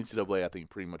the NCAA, I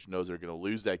think, pretty much knows they're going to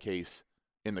lose that case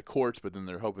in the courts, but then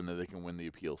they're hoping that they can win the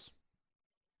appeals.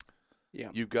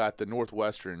 yeah. You've got the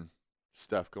Northwestern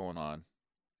stuff going on,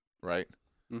 right?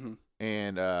 Mm-hmm.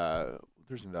 And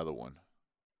there's another one.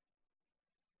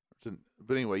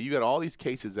 But anyway, you got all these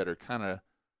cases that are kind of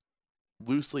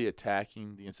loosely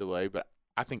attacking the NCAA, but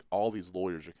I think all these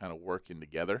lawyers are kind of working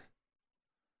together.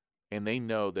 And they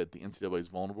know that the NCAA is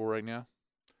vulnerable right now.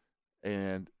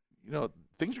 And,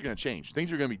 things are going to change.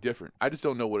 Things are going to be different. I just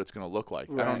don't know what it's going to look like.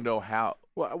 I Right. don't know how.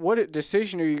 What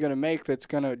decision are you going to make that's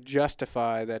going to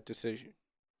justify that decision?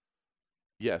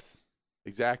 Yes,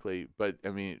 exactly. But, I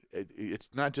mean, it's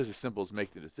not just as simple as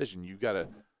make the decision.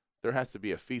 There has to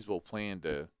be a feasible plan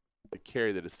to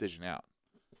carry the decision out.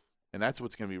 And that's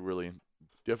what's going to be really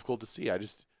difficult to see.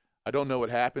 I don't know what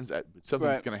happens. Something's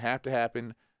Right. going to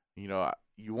happen.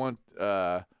 You want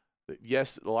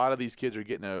yes, a lot of these kids are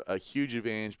getting a huge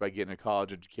advantage by getting a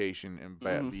college education and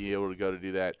by Mhm. being able to go to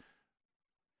do that.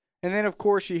 And then, of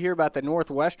course, you hear about the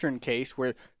Northwestern case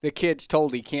where the kid's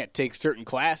told he can't take certain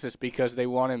classes because they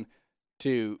want him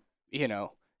to,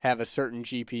 have a certain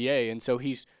GPA. And so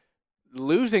he's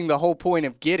losing the whole point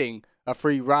of getting a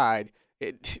free ride.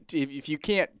 If you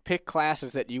can't pick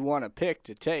classes that you want to pick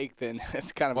to take, then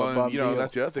that's kind of a bum deal.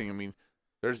 That's the other thing. I mean,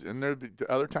 there's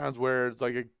other times where it's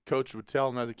like a coach would tell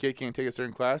them that the kid can't take a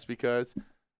certain class because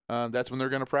that's when they're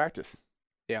going to practice.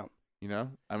 Yeah.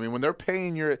 I mean, when they're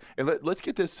paying let's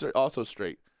get this also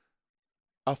straight.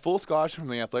 A full scholarship from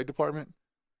the athletic department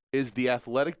is the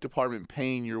athletic department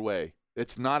paying your way.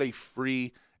 It's not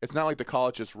it's not like the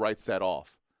college just writes that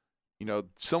off.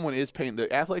 Someone is paying.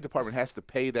 The athletic department has to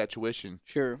pay that tuition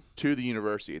Sure. to the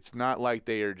university. It's not like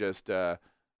they are just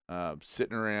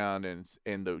sitting around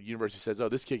and the university says, oh,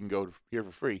 this kid can go here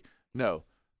for free. No,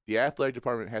 the athletic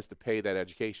department has to pay that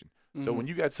education. So Mhm. when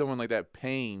you got someone like that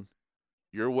paying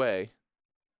your way,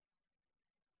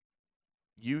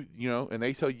 and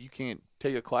they tell you can't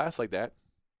take a class like that,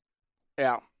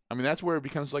 Yeah. I mean, that's where it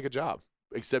becomes like a job,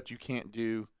 except you can't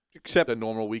do Except the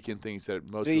normal weekend things that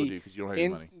most people do because you don't have any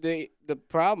money. the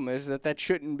problem is that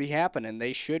shouldn't be happening.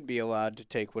 They should be allowed to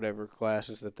take whatever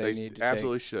classes that they need to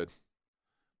absolutely should.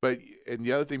 And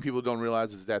the other thing people don't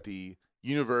realize is that the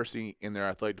university and their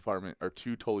athletic department are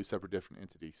two totally separate, different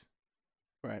entities.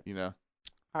 Right. And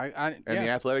take. the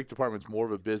athletic department's more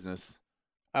of a business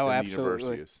Oh, than the absolutely.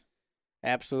 university is.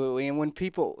 Absolutely. And when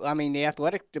the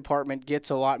athletic department gets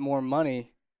a lot more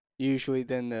money usually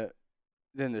than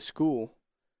the school,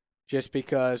 just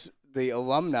because the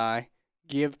alumni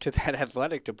give to that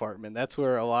athletic department. That's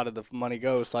where a lot of the money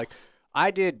goes. Like,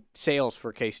 I did sales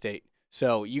for K-State.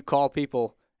 So you call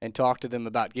people and talk to them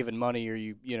about giving money, or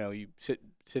you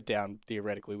sit down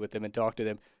theoretically with them and talk to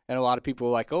them. And a lot of people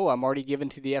are like, oh, I'm already given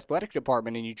to the athletic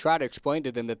department. And you try to explain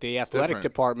to them that the athletic different.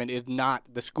 department is not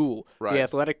the school. Right. The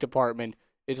athletic department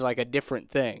is like a different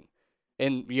thing.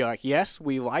 And you're like, yes,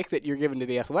 we like that you're given to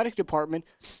the athletic department,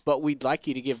 but we'd like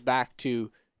you to give back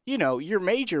to, your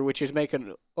major, which is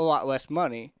making a lot less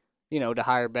money, to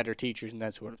hire better teachers and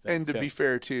that sort of thing. And to be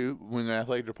fair, too, when the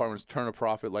athletic departments turn a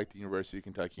profit like the University of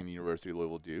Kentucky and the University of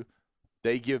Louisville do,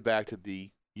 they give back to the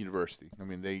university. I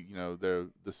mean, the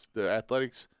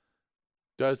athletics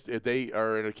does, if they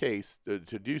are in a case to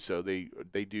do so, they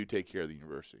do take care of the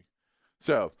university.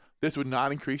 So this would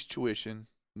not increase tuition.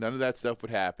 None of that stuff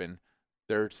would happen.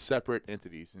 They're separate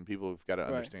entities, and people have got to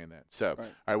understand that. So, all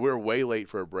right, we're way late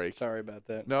for a break. Sorry about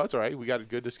that. No, it's all right. We got a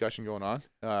good discussion going on.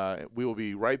 We will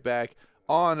be right back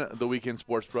on the Weekend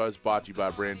Sports Buzz, brought to you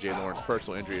by Brand J. Lawrence,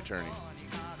 personal injury attorney.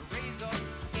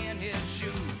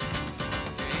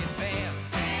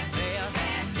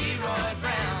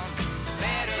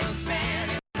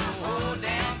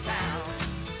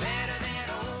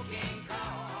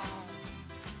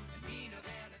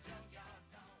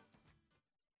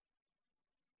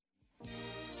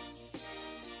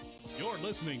 You're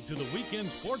listening to the Weekend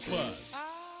Sports Buzz.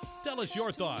 Tell us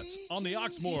your thoughts on the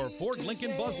Oxmoor Ford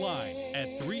Lincoln Buzz Line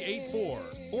at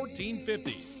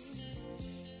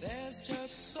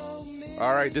 384-1450.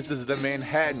 All right, this is the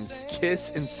Manhattans, Kiss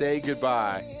and Say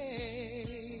Goodbye.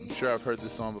 I'm sure I've heard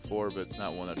this song before, but it's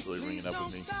not one that's really ringing up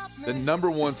with me. The number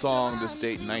one song in this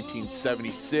state in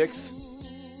 1976.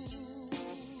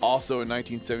 Also in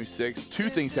 1976, two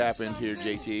things happened here,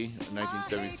 JT, in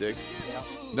 1976.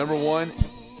 Number one,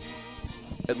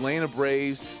 Atlanta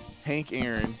Braves, Hank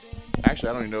Aaron. Actually,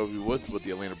 I don't even know if he was with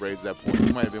the Atlanta Braves at that point.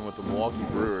 He might have been with the Milwaukee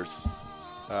Brewers.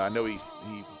 I know he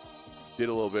did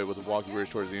a little bit with the Milwaukee Brewers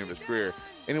towards the end of his career.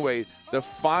 Anyway, the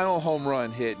final home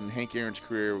run hit in Hank Aaron's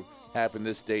career happened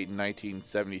this date in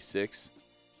 1976.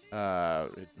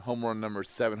 Home run number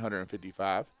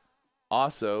 755.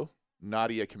 Also,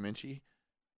 Nadia Comanche.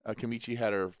 Comanche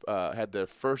had the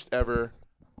first ever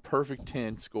perfect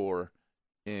 10 score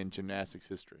in gymnastics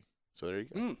history. So there you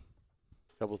go. A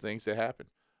couple of things that happened.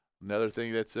 Another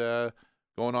thing that's going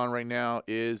on right now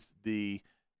is the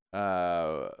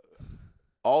all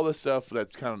the stuff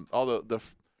that's kind of all the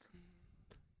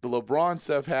LeBron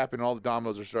stuff happened. All the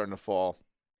dominoes are starting to fall.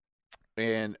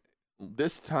 And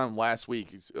this time last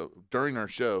week, during our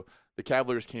show, the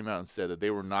Cavaliers came out and said that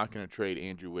they were not going to trade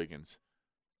Andrew Wiggins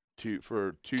the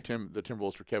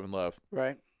Timberwolves for Kevin Love.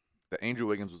 Right. That Andrew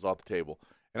Wiggins was off the table,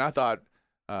 and I thought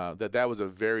that was a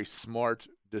very smart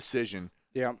decision.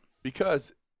 Yeah.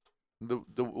 Because the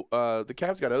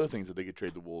Cavs got other things that they could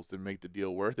trade the Wolves to make the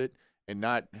deal worth it and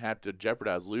not have to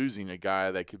jeopardize losing a guy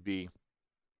that could be.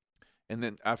 And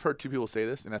then I've heard two people say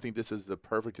this, and I think this is the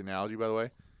perfect analogy, by the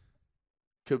way.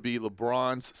 Could be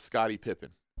LeBron's Scottie Pippen,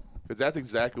 because that's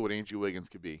exactly what Andrew Wiggins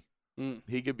could be.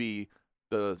 He could be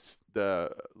the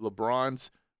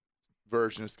LeBron's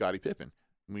version of Scottie Pippen.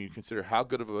 When you consider how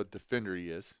good of a defender he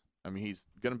is, I mean, he's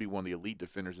going to be one of the elite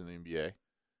defenders in the NBA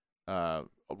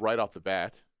right off the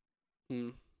bat.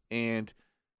 And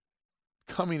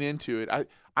coming into it,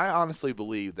 I honestly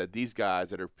believe that these guys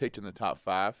that are picked in the top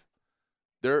 5,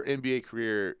 their NBA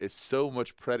career is so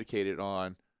much predicated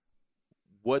on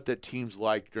what the team's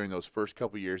like during those first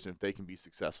couple of years and if they can be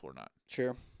successful or not.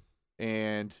 Sure.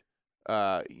 And,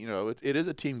 it is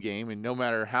a team game, and no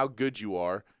matter how good you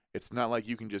are, it's not like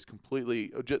you can just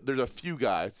completely – there's a few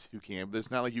guys who can, but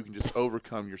it's not like you can just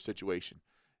overcome your situation.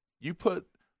 You put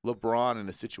LeBron in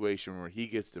a situation where he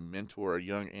gets to mentor a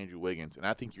young Andrew Wiggins, and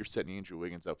I think you're setting Andrew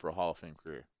Wiggins up for a Hall of Fame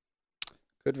career.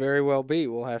 Could very well be.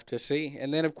 We'll have to see.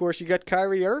 And then, of course, you got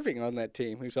Kyrie Irving on that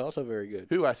team, who's also very good.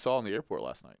 Who I saw in the airport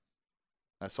last night.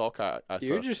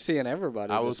 You're just seeing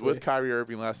everybody. I was with Kyrie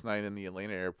Irving last night in the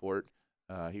Atlanta airport.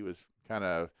 He was kind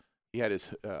of – he had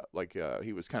his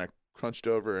he was kind of crunched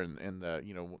over in the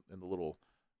little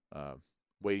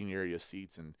waiting area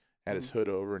seats and had his hood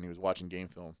over, and he was watching game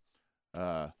film.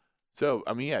 So,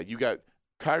 I mean, yeah, you got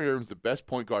Kyrie Irving's the best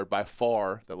point guard by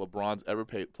far that LeBron's ever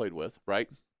played with, right?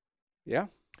 Yeah.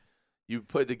 You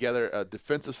put together a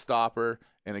defensive stopper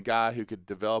and a guy who could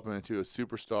develop him into a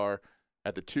superstar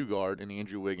at the 2 guard in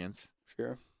Andrew Wiggins.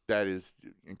 Sure. That is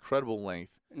incredible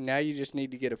length. Now you just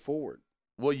need to get a forward.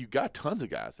 Well, you got tons of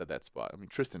guys at that spot. I mean,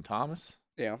 Tristan Thomas.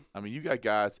 Yeah. I mean, you got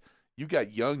guys. You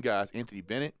got young guys. Anthony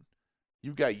Bennett.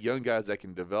 You got young guys that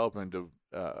can develop into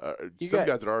guys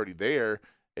that are already there,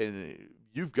 and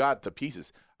you've got the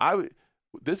pieces.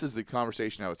 This is the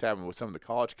conversation I was having with some of the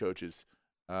college coaches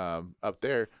up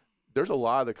there. There's a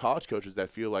lot of the college coaches that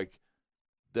feel like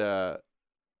the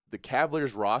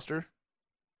Cavaliers roster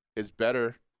is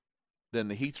better than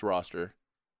the Heat's roster.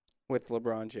 With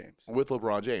LeBron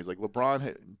James. Like,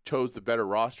 LeBron chose the better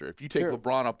roster. If you take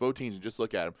LeBron off both teams and just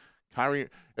look at him, Kyrie,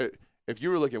 if you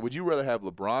were looking, would you rather have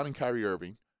LeBron and Kyrie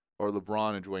Irving or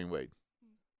LeBron and Dwayne Wade?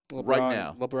 Right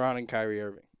now. LeBron and Kyrie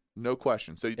Irving. No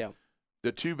question. So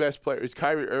the two best players,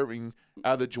 Kyrie Irving,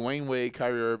 out of the Dwayne Wade,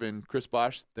 Kyrie Irving, Chris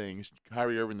Bosh thing, is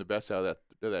Kyrie Irving the best out of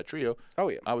that trio? Oh,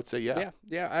 yeah. I would say yeah.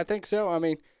 Yeah, I think so. I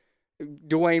mean,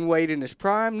 Dwayne Wade in his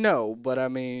prime? No, but I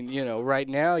mean, right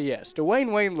now, yes.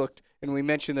 Dwayne Wade looked, and we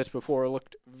mentioned this before,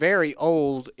 looked very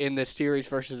old in this series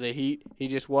versus the Heat. He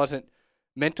just wasn't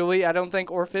mentally, I don't think,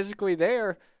 or physically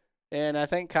there. And I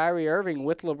think Kyrie Irving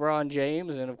with LeBron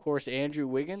James and, of course, Andrew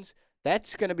Wiggins,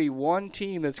 that's going to be one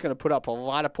team that's going to put up a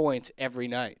lot of points every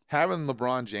night. Having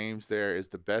LeBron James there is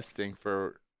the best thing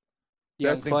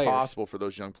Young best thing players. possible for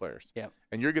those young players. Yeah.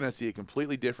 And you're going to see a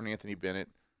completely different Anthony Bennett.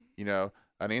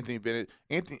 An Anthony Bennett.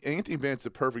 Anthony Bennett's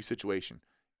the perfect situation.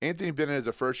 Anthony Bennett, as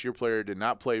a first-year player, did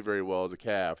not play very well as a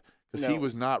Cav because he No.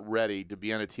 was not ready to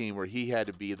be on a team where he had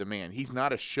to be the man. He's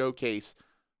not a showcase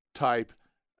type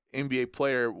NBA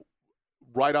player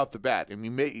right off the bat. I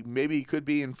mean, maybe he could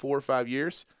be in 4 or 5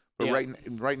 years, but Yeah.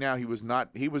 right now he was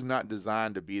not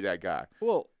designed to be that guy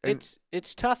Well, And-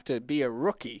 it's tough to be a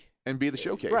rookie. and be the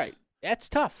showcase. Right. That's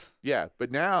tough. Yeah, but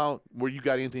now where you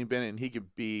got Anthony Bennett and he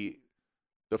could be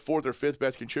the 4th or 5th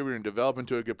best contributor and develop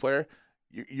into a good player,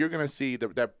 you're going to see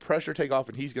that pressure take off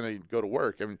and he's going to go to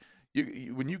work. I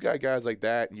mean, when you got guys like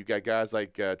that, and you got guys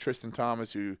like Tristan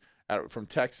Thomas from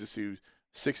Texas who's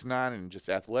 6'9" and just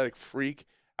athletic freak,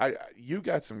 you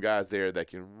got some guys there that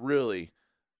can really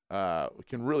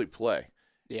play.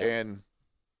 Yeah.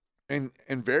 And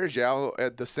Varejao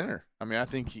at the center. I mean, I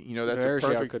think that's a Varejao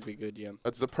perfect. could be good, yeah.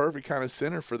 That's the perfect kind of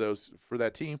center for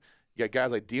that team. You got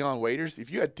guys like Deion Waiters.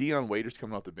 If you got Deion Waiters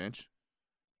coming off the bench,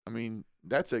 I mean,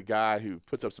 that's a guy who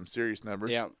puts up some serious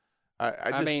numbers. Yeah.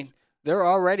 I mean, they're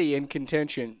already in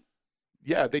contention.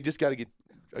 yeah, they just got to get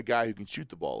a guy who can shoot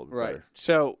the ball a little bit Right. better.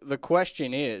 So the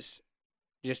question is,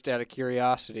 just out of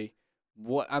curiosity,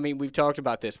 we've talked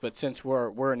about this, but since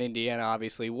we're in Indiana,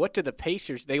 obviously, what do the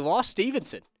Pacers? They lost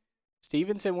Stevenson.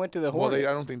 Stevenson went to the Well, Hornets.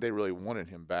 I don't think they really wanted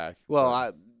him back.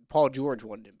 Well, Paul George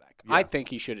wanted him back. Yeah. I think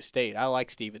he should have stayed. I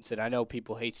like Stevenson. I know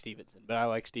people hate Stevenson, but I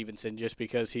like Stevenson just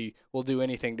because he will do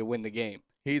anything to win the game.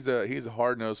 He's a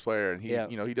hard-nosed player, and Yeah.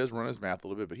 he does run his math a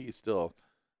little bit, but he's still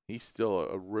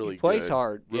a really He plays good,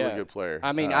 hard. really Yeah. good player.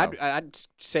 I mean, I'd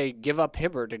say give up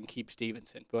Hibbert and keep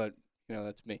Stevenson, but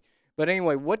that's me. But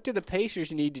anyway, what do the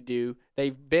Pacers need to do?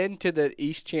 They've been to the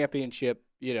East Championship,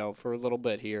 for a little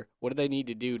bit here. What do they need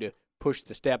to do to push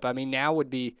the step? I mean,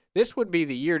 this would be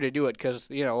the year to do it because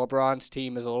LeBron's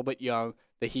team is a little bit young.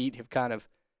 The Heat have kind of,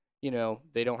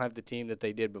 they don't have the team that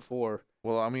they did before.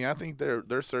 Well, I mean, I think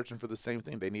they're searching for the same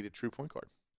thing. They need a true point guard.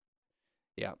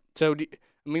 Yeah. So,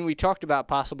 we talked about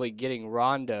possibly getting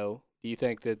Rondo. Do you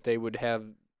think that they would have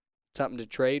something to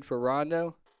trade for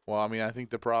Rondo? Well, I mean, I think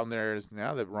the problem there is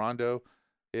now that Rondo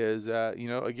is,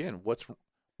 again,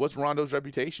 what's Rondo's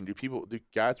reputation? Do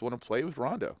guys want to play with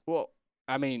Rondo? Well,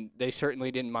 I mean, they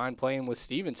certainly didn't mind playing with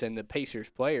Stevenson, the Pacers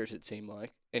players, it seemed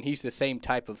like. And he's the same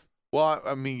type of. Well,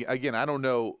 I mean, again, I don't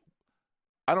know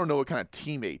what kind of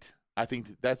teammate. I think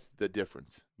that's the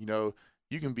difference. You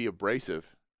can be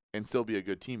abrasive and still be a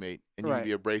good teammate, and you Right. can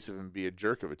be abrasive and be a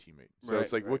jerk of a teammate. So Right,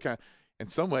 it's like, right. what kind? In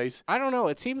some ways, I don't know.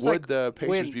 It seems would like the Pacers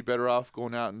when- be better off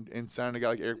going out and signing a guy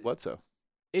like Eric Bledsoe?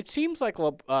 it seems like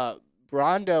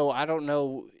Rondo, I don't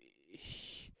know.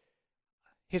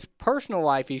 His personal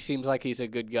life, he seems like he's a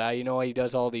good guy. He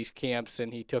does all these camps,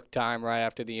 and he took time right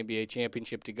after the NBA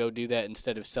championship to go do that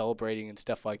instead of celebrating and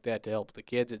stuff like that to help the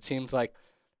kids. It seems like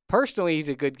personally he's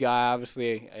a good guy.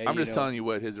 Obviously, I'm just telling you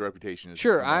what his reputation is.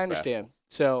 Sure, in I women's understand.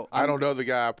 So I don't know the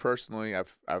guy personally.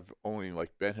 I've only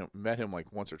met him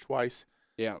like once or twice,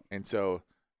 Yeah. and so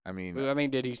I mean,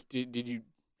 Did you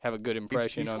have a good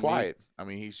impression he's on quiet. I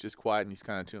mean, he's just quiet and he's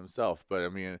kind of to himself. But I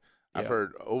mean, I've Yeah.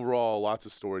 heard overall lots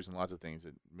of stories and lots of things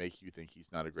that make you think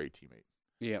he's not a great teammate.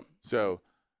 Me? Yeah. So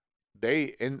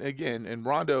and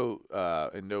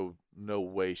Rondo, in no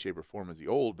way, shape, or form is he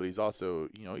old, but he's also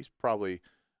he's probably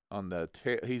on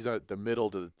he's at the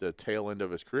middle to the tail end of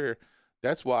his career.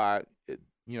 That's why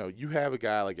you have a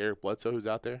guy like Eric Bledsoe who's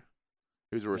out there,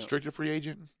 who's a restricted free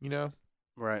agent.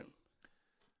 Right.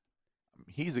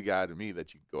 He's a guy to me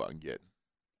that you can go out and get.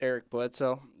 Eric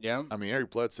Bledsoe. Yeah. I mean, Eric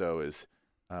Bledsoe is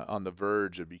on the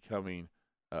verge of becoming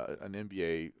an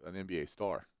NBA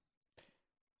star.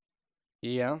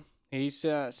 Yeah. He's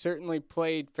certainly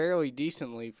played fairly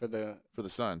decently for the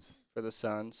Suns.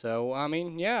 Suns. So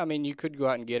you could go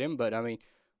out and get him, but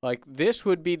this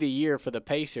would be the year for the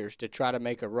Pacers to try to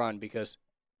make a run because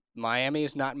Miami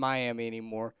is not Miami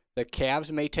anymore. The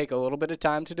Cavs may take a little bit of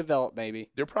time to develop, maybe.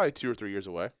 They're probably 2 or 3 years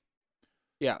away.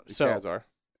 Yeah. The Cavs are.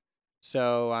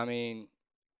 So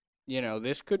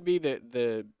this could be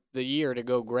the year to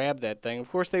go grab that thing. Of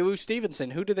course, they lose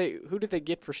Stevenson. Who did they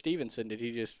get for Stevenson? Did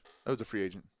he just That was a free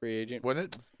agent, free agent?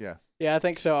 wasn't it? Yeah. Yeah, I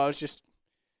think so.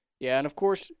 And of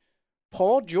course,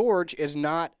 Paul George is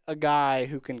not a guy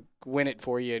who can win it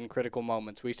for you in critical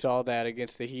moments. We saw that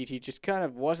against the Heat. He just kind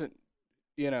of wasn't,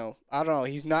 I don't know.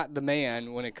 He's not the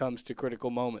man when it comes to critical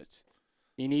moments.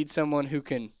 You need someone who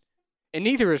can, and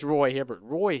neither is Roy Hibbert.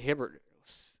 Roy Hibbert,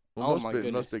 my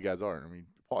goodness. Most big guys aren't. I mean,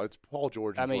 it's Paul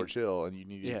George and George Hill, and you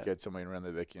need to get somebody around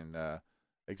there that can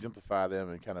exemplify them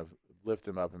and kind of lift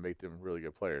them up and make them really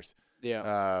good players.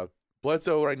 Yeah.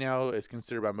 Bledsoe right now is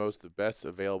considered by most the best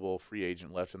available free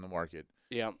agent left in the market.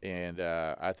 Yeah. And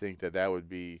I think that would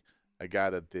be a guy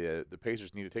that the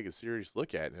Pacers need to take a serious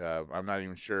look at. I'm not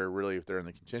even sure really if they're in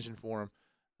the contention for him.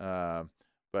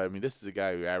 But, I mean, this is a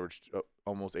guy who averaged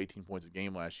almost 18 points a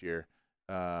game last year.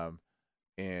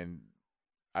 And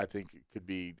I think it could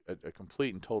be a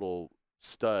complete and total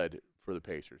stud for the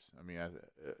Pacers. I mean,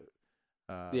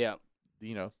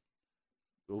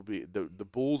 it'll be the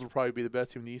Bulls will probably be the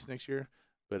best team in the East next year,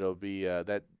 but it'll be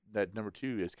that number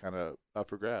 2 is kind of up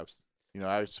for grabs.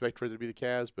 I expect for it to be the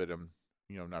Cavs, but I'm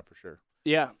not for sure.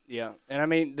 Yeah, and I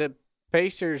mean the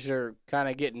Pacers are kind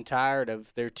of getting tired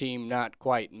of their team not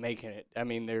quite making it. I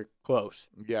mean they're close.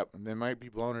 Yep, and they might be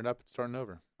blowing it up and starting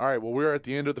over. All right, well we're at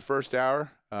the end of the first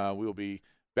hour. We will be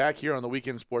back here on the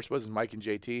Weekend Sports Buzz with Mike and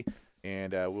JT.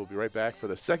 And we'll be right back for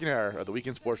the second hour of the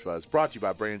Weekend Sports Buzz, brought to you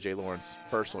by Brandon J. Lawrence,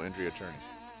 personal injury attorney.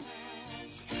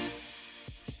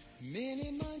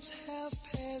 Many months have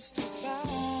passed us by.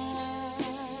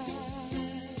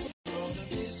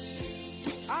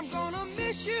 I'm gonna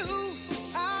miss you.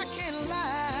 I can't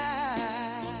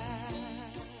lie.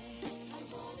 I'm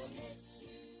gonna miss you.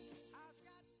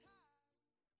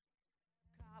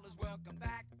 Callers, welcome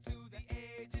back to the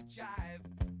age of jive.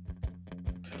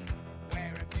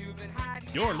 Where have you been hiding?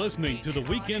 You're listening to the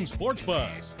Weekend Sports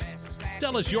Buzz.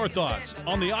 Tell us your thoughts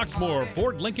on the Oxmoor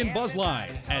Ford Lincoln Buzz Line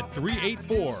at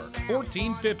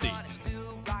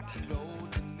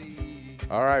 384-1450.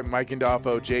 All right, Mike and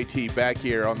Dolfo, JT back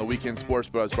here on the Weekend Sports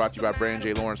Buzz, brought to you by Brandon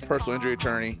J. Lawrence, personal injury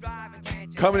attorney.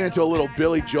 Coming into a little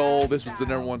Billy Joel. This was the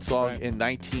number 1 song in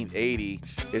 1980.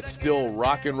 It's still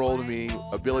rock and roll to me,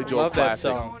 a Billy Joel love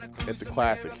classic. that song. It's a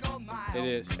classic. It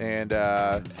is. And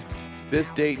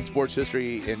this date in sports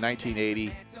history in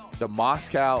 1980, the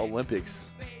Moscow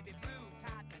Olympics.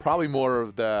 Probably more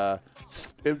of at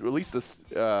least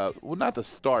not the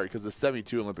start, because the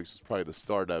 72 Olympics was probably the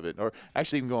start of it, or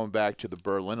actually even going back to the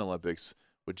Berlin Olympics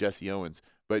with Jesse Owens,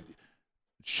 but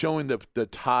showing the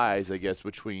ties, I guess,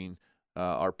 between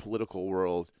our political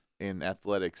world and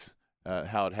athletics,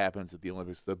 how it happens at the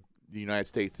Olympics. The United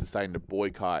States deciding to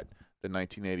boycott the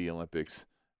 1980 Olympics,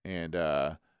 and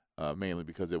mainly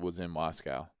because it was in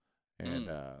Moscow. And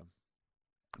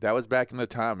that was back in the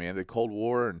time, man, the Cold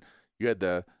War, and you had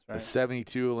the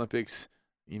 72 Olympics,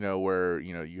 where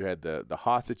you had the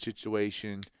hostage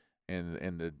situation,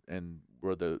 and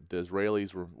where the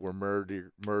Israelis were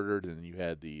murdered, and you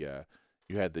had the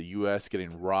U.S.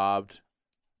 getting robbed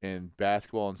in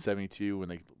basketball in 72 when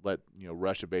they let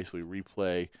Russia basically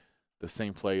replay the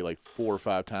same play like 4 or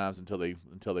 5 times until they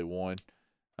won.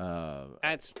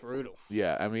 That's brutal.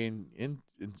 Yeah, I mean,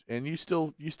 and you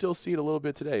still see it a little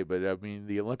bit today, but I mean,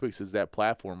 the Olympics is that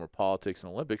platform where politics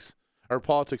and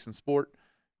politics and sport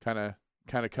kind of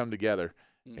come together,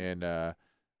 and of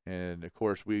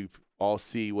course we all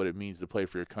see what it means to play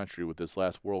for your country with this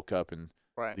last World Cup and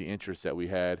the interest that we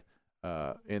had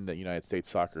in the United States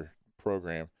soccer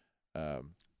program.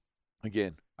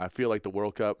 Again, I feel like the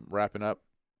World Cup wrapping up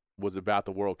was about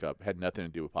the World Cup. It had nothing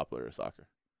to do with popularity of soccer.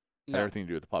 No. Everything to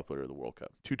do with the popularity of the World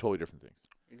Cup. 2 totally different things.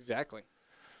 Exactly.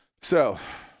 So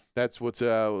that's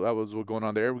that was what's going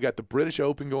on there. We got the British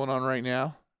Open going on right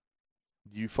now.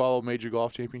 Do you follow major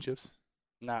golf championships?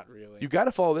 Not really. You got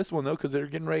to follow this one though, because they're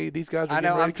getting ready. These guys are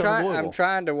getting ready to come to Louisville. I'm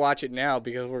trying to watch it now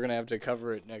because we're gonna have to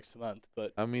cover it next month.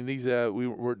 But I mean, these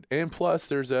and plus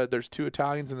there's 2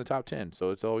 Italians in the top 10,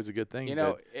 so it's always a good thing.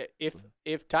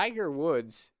 If Tiger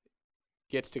Woods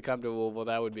gets to come to Louisville,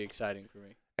 that would be exciting for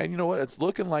me. And you know what? It's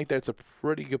looking like that's a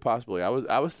pretty good possibility.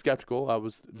 I was skeptical. I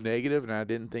was negative, and I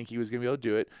didn't think he was going to be able to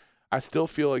do it. I still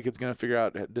feel like it's going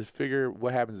to figure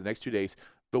what happens the next 2 days.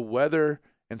 The weather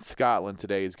in Scotland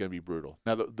today is going to be brutal.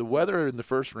 Now, the weather in the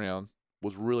first round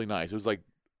was really nice. It was like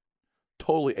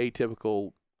totally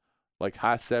atypical, like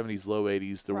high 70s, low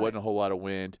 80s. There wasn't a whole lot of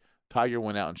wind. Tiger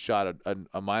went out and shot a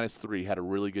 -3, had a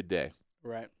really good day.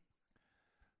 Right.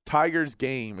 Tiger's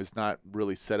game is not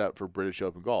really set up for British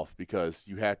Open golf because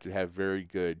you have to have very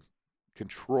good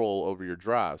control over your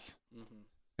drives. Mm-hmm.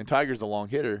 And Tiger's a long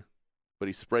hitter, but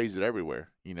he sprays it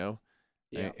everywhere, Yeah.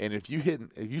 And if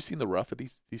you've seen the rough at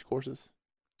these courses?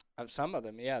 Some of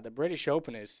them, yeah. The British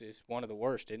Open is one of the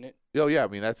worst, isn't it? Oh, yeah. I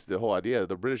mean, that's the whole idea.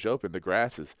 The British Open, the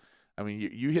grass is I mean,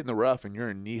 you hit in the rough and you're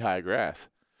in knee-high grass.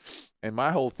 And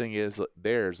my whole thing is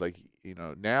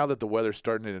now that the weather's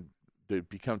starting to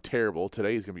become terrible,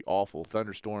 today is going to be awful,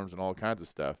 thunderstorms and all kinds of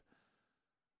stuff.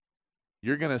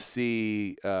 You're going to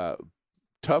see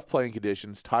tough playing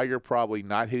conditions. Tiger probably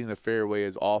not hitting the fairway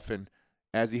as often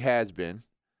as he has been.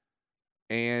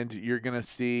 And you're going to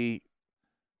see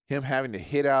him having to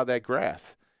hit out of that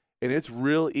grass. And it's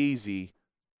real easy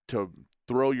to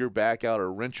throw your back out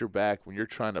or wrench your back when you're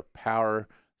trying to power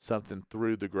something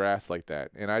through the grass like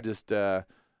that. And I just, I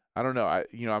don't know.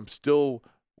 I'm still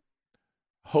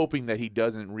hoping that he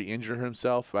doesn't re-injure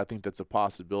himself. I think that's a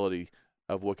possibility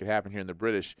of what could happen here in the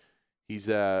British. He's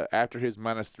after his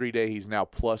 -3 day, he's now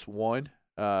 +1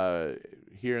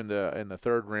 here in the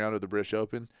third round of the British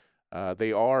Open.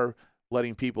 They are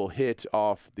letting people hit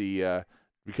off the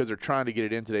because they're trying to get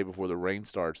it in today before the rain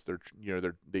starts.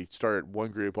 They started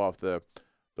one group off the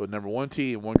number 1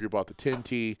 tee and one group off the 10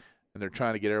 tee, and they're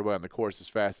trying to get everybody on the course as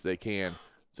fast as they can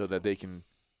so that they can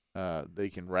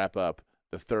wrap up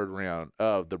the third round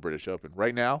of the British Open.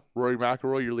 Right now, Rory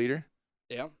McIlroy, your leader.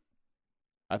 Yeah.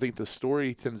 I think the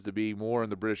story tends to be more in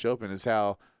the British Open is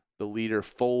how the leader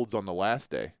folds on the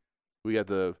last day. We got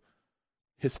the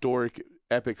historic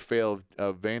epic fail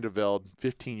of Van der Velde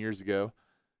 15 years ago.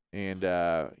 And,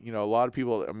 a lot of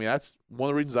people, I mean, that's one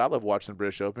of the reasons I love watching the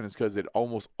British Open is because it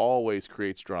almost always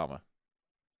creates drama.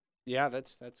 Yeah,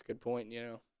 that's a good point,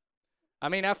 I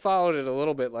mean, I followed it a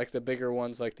little bit, like the bigger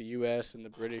ones like the U.S. and the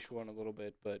British one a little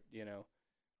bit, but,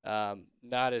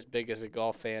 not as big as a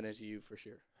golf fan as you for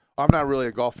sure. I'm not really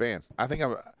a golf fan. I think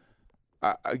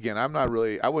I'm not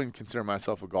really, I wouldn't consider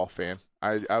myself a golf fan.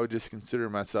 I would just consider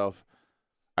myself,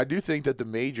 I do think that the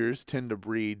majors tend to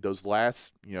breed those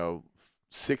last,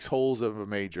 6 holes of a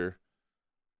major.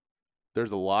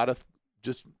 There's a lot of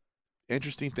just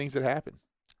interesting things that happen.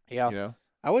 Yeah.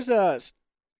 I was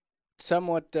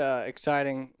somewhat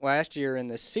exciting last year in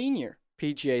the senior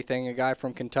PGA thing. A guy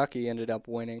from Kentucky ended up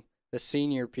winning the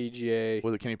senior PGA.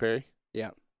 Was it Kenny Perry?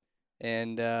 Yeah.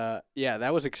 And,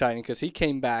 that was exciting because he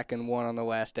came back and won on the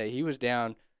last day. He was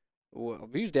down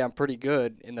pretty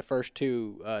good in the first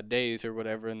 2 days or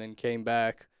whatever, and then came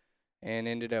back and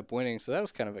ended up winning. So that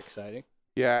was kind of exciting.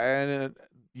 Yeah, and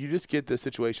you just get the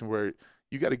situation where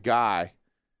you got a guy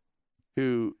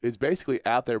who is basically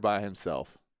out there by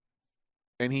himself,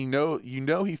 and he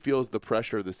feels the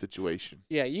pressure of the situation.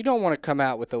 Yeah, you don't want to come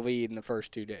out with the lead in the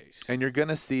first 2 days. And you're going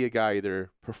to see a guy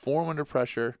either perform under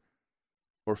pressure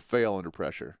or fail under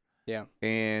pressure. Yeah.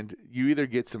 And you either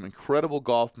get some incredible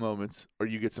golf moments or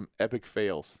you get some epic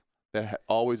fails that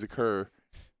always occur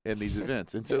in these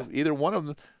events. And so either one of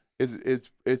them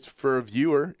it's for a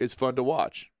viewer, it's fun to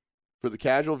watch. For the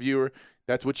casual viewer,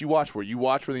 that's what you watch for. You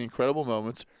watch for the incredible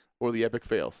moments or the epic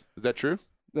fails. Is that true?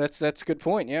 That's a good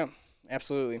point. Yeah,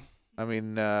 absolutely. I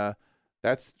mean,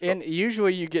 that's and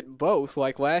usually you get both.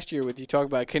 Like last year, with you talk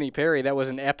about Kenny Perry, that was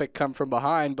an epic come from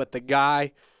behind, but the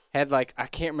guy had I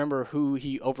can't remember who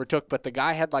he overtook, but the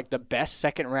guy had the best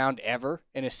second round ever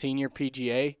in a senior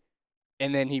PGA,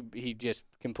 and then he just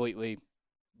completely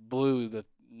blew the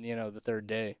third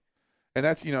day. And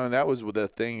that's and that was the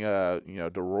thing to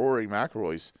Rory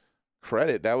McIlroy's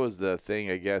credit. That was the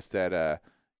thing I guess that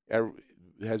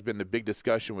has been the big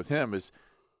discussion with him is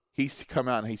he's come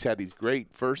out and he's had these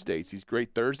great first days, these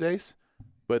great Thursdays,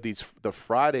 but the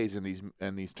Fridays in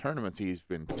these tournaments he's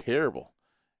been terrible.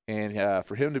 And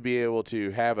for him to be able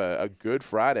to have a good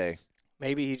Friday.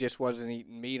 Maybe he just wasn't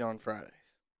eating meat on Fridays.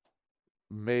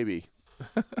 Maybe.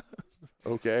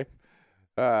 Okay.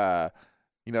 For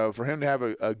him to have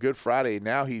a good Friday,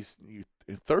 now he's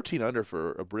 13 under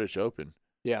for a British Open.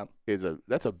 Yeah.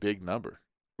 That's a big number.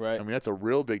 Right. I mean, that's a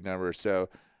real big number. So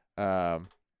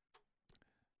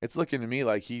it's looking to me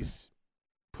like he's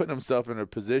putting himself in a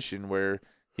position where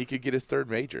he could get his third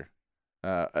major.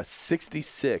 A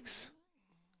 66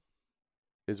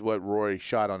 is what Rory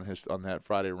shot on that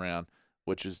Friday round,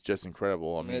 which is just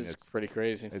incredible. I mean, it's pretty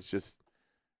crazy. It's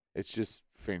just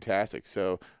fantastic.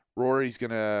 So Rory's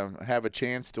gonna have a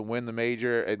chance to win the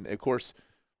major, and of course,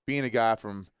 being a guy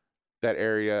from that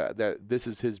area, that this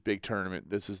is his big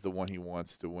tournament. This is the one he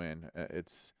wants to win.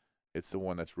 It's the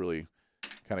one that's really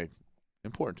kind of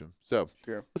important to him. So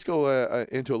sure. Let's go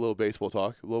into a little baseball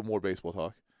talk, a little more baseball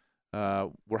talk.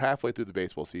 We're halfway through the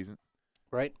baseball season.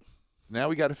 Right. Now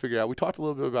we got to figure out. We talked a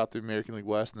little bit about the American League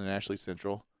West and the National League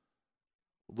Central.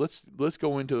 Let's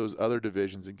go into those other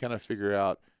divisions and kind of figure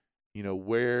out,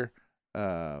 where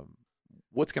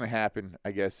what's going to happen.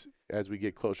 I guess as we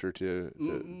get closer to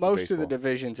most of the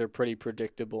divisions are pretty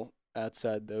predictable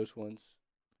outside those ones.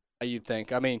 You'd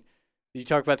think. I mean, you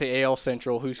talk about the AL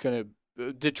Central. Who's going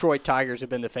to? Detroit Tigers have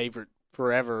been the favorite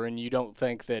forever, and you don't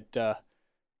think that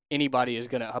anybody is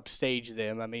going to upstage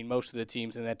them. I mean, most of the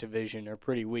teams in that division are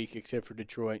pretty weak except for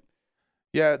Detroit.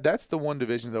 Yeah, that's the one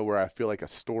division, though, where I feel like a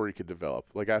story could develop.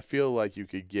 Like, I feel like you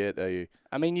could get a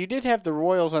 – I mean, you did have the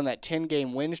Royals on that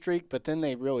 10-game win streak, but then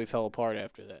they really fell apart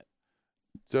after that.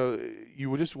 so you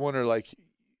would just wonder, like,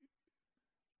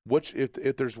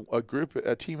 if there's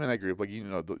a team in that group, like,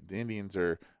 the Indians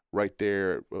are right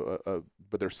there,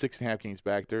 but they're 6.5 games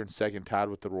back. They're in second, tied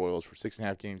with the Royals for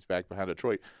 6.5 games back behind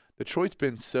Detroit. Detroit's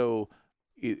been so –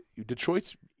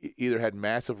 Detroit's either had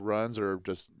massive runs or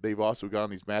just they've also gone on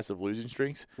these massive losing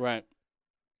streaks. Right.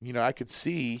 I could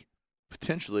see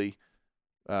potentially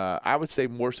I would say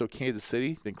more so Kansas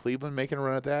City than Cleveland making a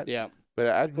run at that. Yeah. But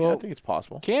I Well, think it's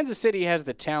possible. Kansas City has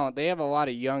the talent. They have a lot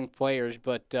of young players,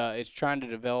 but it's trying to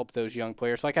develop those young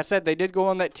players. Like I said, they did go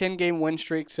on that 10-game win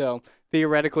streak, so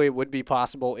theoretically it would be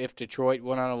possible if Detroit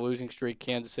went on a losing streak,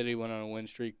 Kansas City went on a win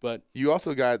streak. But You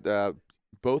also got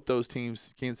both those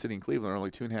teams, Kansas City and Cleveland, are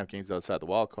only 2.5 games outside the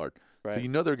wild card. right.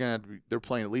 So they're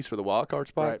playing at least for the wild card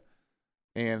spot. Right.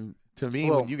 And to me,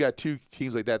 Well- when you got two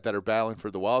teams like that are battling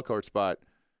for the wild card spot,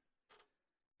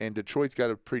 and Detroit's got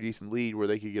a pretty decent lead where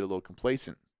they could get a little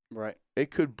complacent, Right.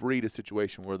 it could breed a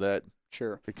situation where that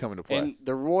Sure. could come into play. And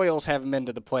the Royals haven't been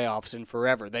to the playoffs in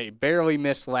forever. They barely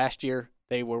missed last year.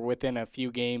 They were within a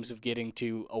few games of getting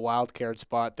to a wild card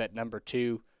spot, that number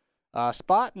 2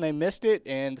 spot, and they missed it.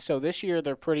 And so this year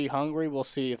they're pretty hungry. We'll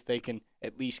see if they can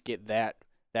at least get that.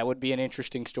 That would be an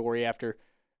interesting story after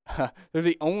they're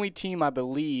the only team, I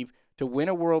believe, to win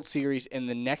a World Series and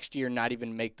the next year not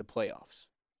even make the playoffs.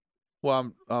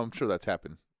 Well, I'm sure that's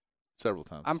happened several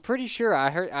times. I'm pretty sure I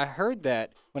heard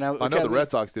that when I know the Red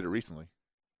Sox did it recently.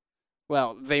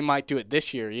 Well, they might do it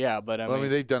this year, yeah, but I mean,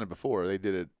 they've done it before. They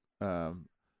did it.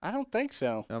 I don't think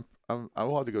so. I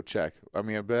will have to go check. I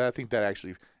mean, but I think that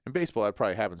actually in baseball that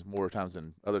probably happens more times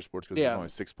than other sports because Yeah. there's only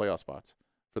 6 playoff spots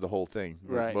for the whole thing.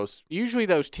 Right. Most Usually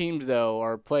those teams, though,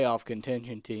 are playoff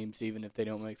contention teams, even if they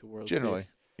don't make the World generally, Series.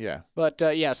 yeah. But,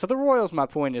 yeah, so the Royals, my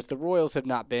point is, the Royals have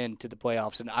not been to the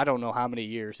playoffs in I don't know how many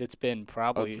years. It's been Oh,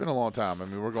 probably it's been a long time. I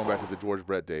mean, we're going back to the George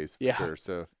Brett days for Yeah. sure.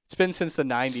 So it's been since the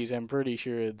 90s. I'm pretty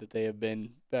sure that they have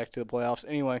been back to the playoffs.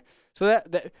 Anyway, so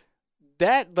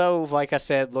that though, like I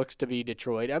said, looks to be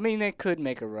Detroit. I mean, they could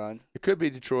make a run. it could be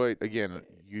Detroit again.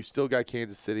 You still got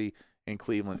Kansas City and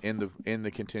Cleveland in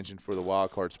the contention for the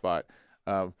wild card spot.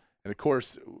 And of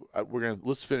course,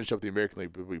 let's finish up the American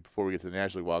League before we get to the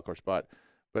National League wild card spot.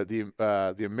 But the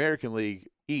American League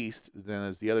East then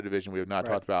is the other division we have not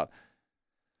Right. talked about.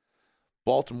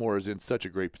 Baltimore is in such a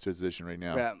great position right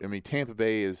now. Yeah. I mean, Tampa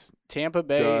Bay is Tampa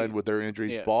Bay done with their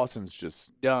injuries. yeah. Boston's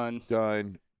just done.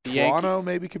 done. The Toronto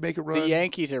maybe could make a run. The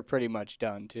Yankees are pretty much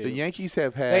done too. The Yankees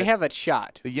have had. They have a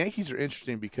shot. The Yankees are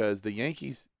interesting because the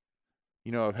Yankees,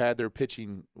 have had their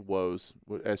pitching woes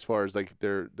as far as like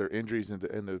their injuries in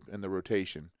the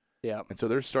rotation, Yeah. and so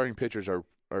their starting pitchers are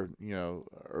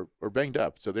banged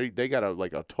up. So they got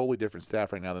a totally different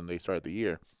staff right now than they started the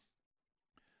year.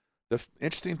 The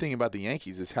interesting thing about the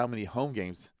Yankees is how many home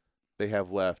games they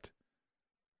have left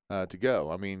to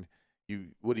go. I mean,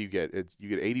 what do you get? You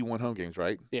get 81 home games,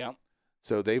 right? Yeah.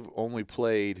 So they've only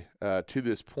played to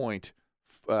this point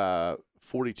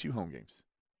 42 home games.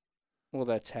 Well,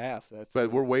 that's half.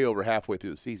 But we're way over halfway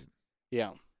through the season.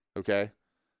 yeah. Okay,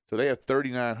 so they have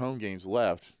 39 home games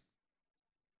left,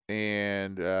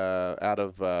 and out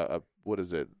of what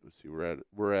is it? Let's see,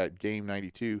 we're at game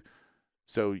 92.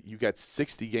 So you got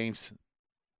 60 games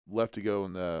left to go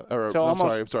in the. Or So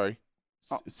I'm sorry.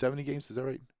 Oh. 70 games, is that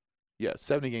right? Yeah,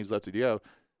 70 games left to go,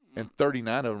 and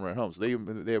 39 of them are at home. So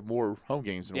they have more home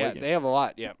games than away Yeah, games. they have a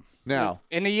lot. Yeah. Now,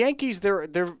 And the Yankees,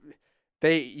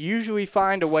 they usually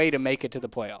find a way to make it to the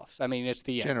playoffs. I mean, it's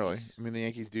the Yankees. generally, I mean the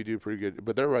Yankees do pretty good,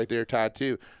 but they're right there tied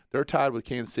too. They're tied with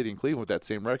Kansas City and Cleveland with that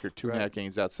same record, 2.5 Right.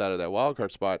 games outside of that wild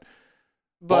card spot.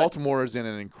 But Baltimore is in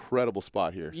an incredible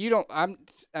spot here. you don't.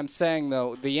 I'm saying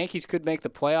though, the Yankees could make the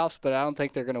playoffs, but I don't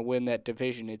think they're going to win that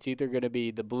division. It's either going to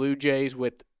be the Blue Jays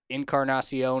with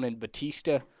Encarnacion and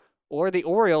Batista, or the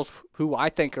Orioles, who I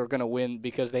think are going to win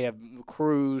because they have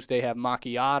Cruz, they have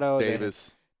Macchiato, they have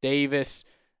Davis.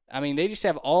 I mean, they just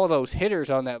have all those hitters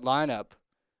on that lineup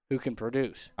who can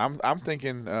produce. I'm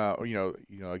thinking,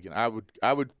 again,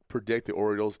 I would predict the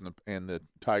Orioles and the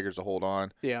Tigers to hold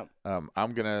on. Yeah.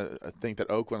 I'm gonna think that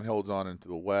Oakland holds on into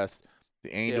the West.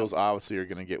 The Angels obviously are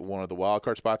gonna get one of the wild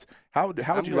card spots. How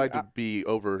would you like to be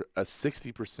over a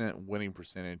 60% winning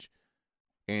percentage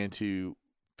and to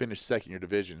finish second in your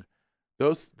division?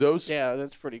 Those Yeah,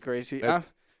 that's pretty crazy. That-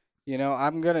 You know,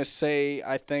 I'm going to say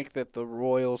I think that the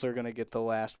Royals are going to get the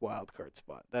last wild card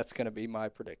spot. That's going to be my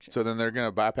prediction. So then they're going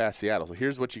to bypass Seattle. So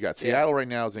here's what you got. Seattle right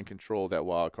now is in control of that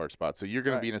wild card spot. So you're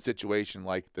going to be in a situation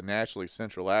like the National League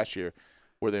Central last year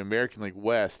where the American League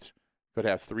West could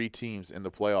have 3 teams in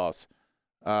the playoffs.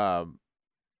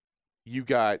 You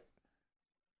got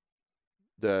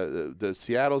the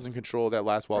Seattle's in control of that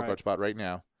last wild card spot right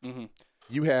now. Mm-hmm.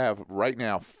 You have right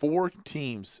now 4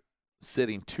 teams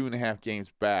sitting 2.5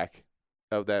 games back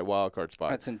of that wild card spot.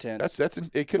 That's intense. That's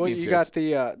it could be intense. You got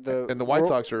the and the White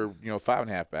Sox are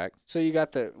 5.5 back. So you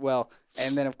got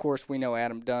and then of course we know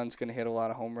Adam Dunn's going to hit a lot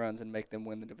of home runs and make them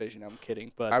win the division. I'm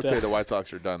kidding, but I would say the White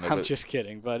Sox are done. I'm just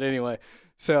kidding, but anyway.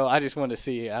 So I just wanted to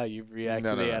see how you react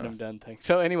to the Adam Dunn thing.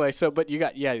 So anyway, but you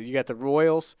got the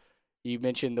Royals. You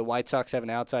mentioned the White Sox have an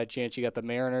outside chance. You got the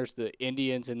Mariners, the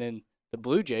Indians, and then the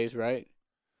Blue Jays, right?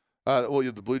 Well,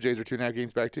 the Blue Jays are 2.5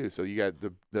 games back too. So you got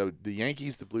the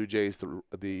Yankees, the Blue Jays,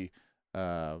 the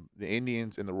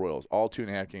Indians, and the Royals, all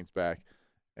 2.5 games back,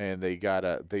 and they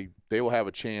will have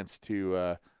a chance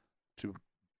to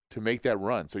make that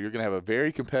run. So you're going to have a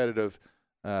very competitive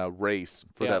race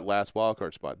for that last wild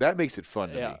card spot. That makes it fun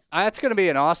to me. That's going to be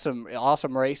an awesome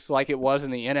race like it was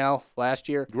in the NL last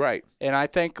year. Right. And I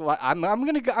think I'm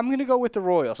going to go with the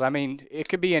Royals. I mean, it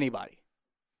could be anybody.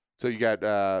 So you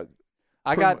got.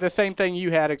 I got the same thing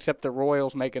you had, except the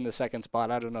Royals making the second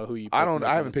spot. I don't know who you picked.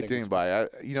 I haven't picked anybody.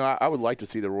 I would like to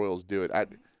see the Royals do it.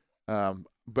 But I'm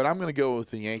going to go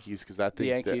with the Yankees because I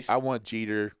think that I want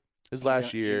Jeter. His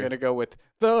last year. You're going to go with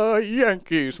the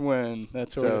Yankees win.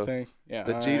 That sort of thing. Yeah.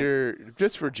 The Jeter,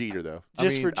 just for Jeter though. For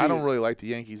Jeter. I don't really like the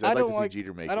Yankees. I'd like to see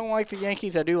Jeter make it. I don't like the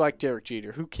Yankees. I do like Derek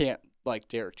Jeter. Who can't like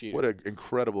Derek Jeter? What an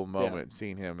incredible moment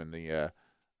seeing him in the.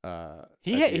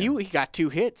 He got 2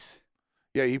 hits.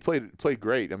 Yeah, he played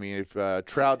great. I mean, if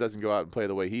Trout doesn't go out and play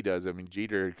the way he does, I mean,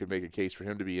 Jeter could make a case for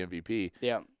him to be MVP.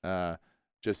 Yeah.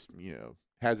 Just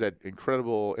has that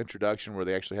incredible introduction where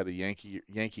they actually had the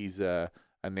Yankees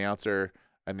announcer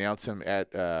announce him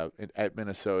at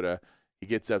Minnesota. He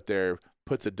gets up there,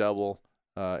 puts a double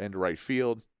into right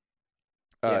field.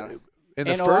 In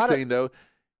the first inning, though,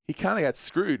 he kind of got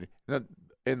screwed. And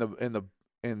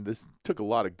this took a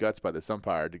lot of guts by this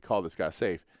umpire to call this guy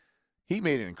safe. He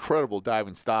made an incredible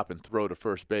diving stop and throw to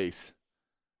first base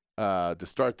to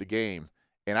start the game,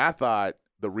 and I thought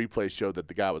the replay showed that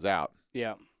the guy was out.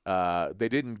 Yeah. They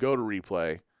didn't go to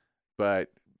replay, but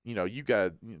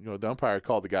the umpire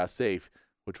called the guy safe,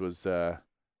 which was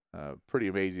pretty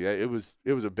amazing. It was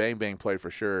a bang play for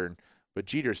sure, but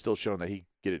Jeter's still showing that he can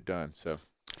get it done. So,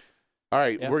 all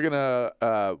right, we're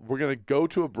gonna go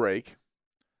to a break.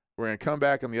 We're gonna come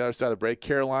back on the other side of the break.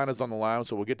 Carolina's on the line,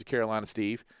 so we'll get to Carolina,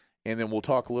 Steve. And then we'll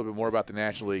talk a little bit more about the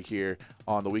National League here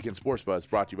on the Weekend Sports Buzz,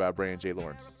 brought to you by Brandon J.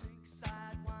 Lawrence.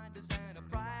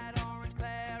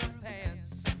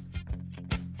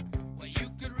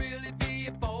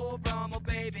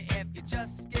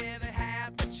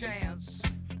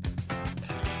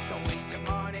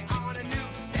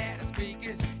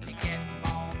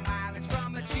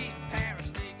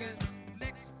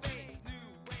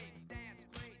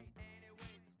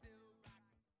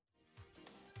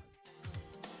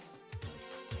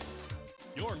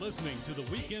 You're listening to the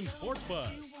Weekend Sports Buzz.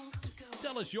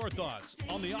 Tell us your thoughts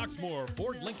on the Oxmoor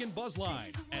Ford Lincoln Buzz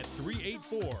Line at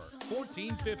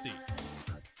 384-1450.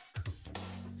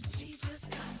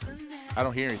 I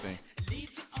don't hear anything.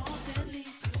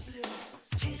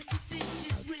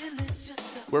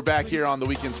 We're back here on the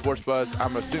Weekend Sports Buzz.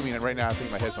 I'm assuming that right now, I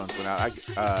think my headphones went out.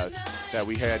 That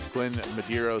we had Glenn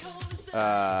Medeiros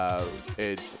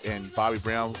and Bobby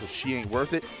Brown with She Ain't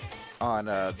Worth It on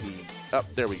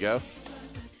there we go.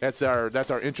 That's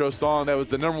our intro song. That was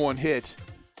the #1 hit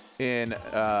in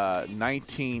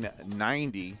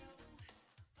 1990.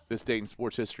 This date in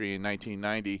sports history in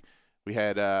 1990. We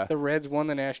had the Reds won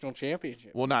the national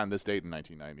championship. Well, not in this date in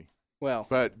 1990. Well,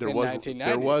 but there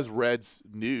was Reds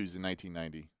news in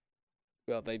 1990.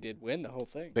 Well, they did win the whole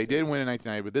thing. They did win in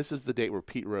 1990, but this is the date where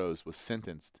Pete Rose was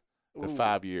sentenced to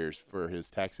 5 years for his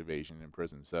tax evasion in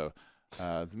prison. So,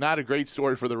 not a great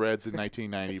story for the Reds in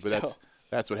 1990, but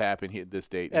that's what happened here at this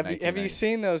date. Have you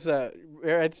seen those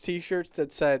Reds T-shirts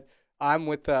that said "I'm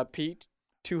with Pete"?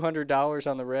 $200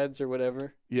 on the Reds or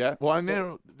whatever. Yeah. Well, I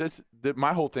know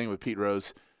my whole thing with Pete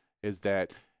Rose is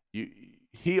that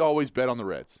he always bet on the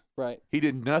Reds. Right. He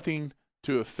did nothing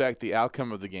to affect the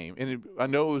outcome of the game. And I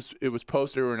know it was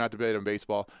post-era, not to bet on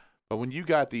baseball, but when you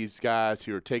got these guys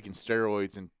who are taking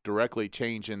steroids and directly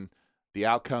changing the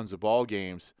outcomes of ball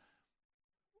games,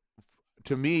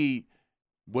 to me,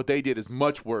 what they did is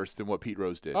much worse than what Pete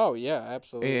Rose did. Oh, yeah,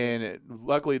 absolutely. And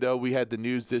luckily, though, we had the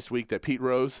news this week that Pete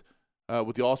Rose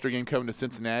with the All-Star game coming to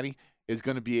Cincinnati, is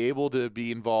going to be able to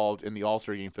be involved in the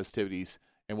All-Star game festivities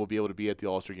and will be able to be at the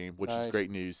All-Star game, which is great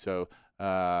news. So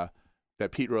that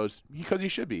Pete Rose, because he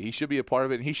should be a part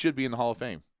of it, and he should be in the Hall of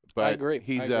Fame. But I agree.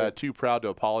 He's too proud to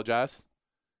apologize.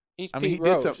 He's I mean, Pete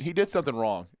Rose. he did something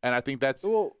wrong, and I think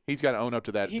he's got to own up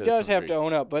to that. He does have to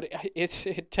own up, but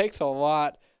it takes a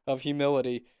lot of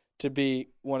humility to be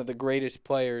one of the greatest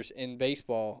players in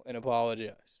baseball and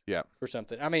apologize for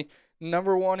something. I mean,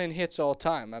 number one in hits all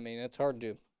time. I mean, that's hard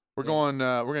to do. We're going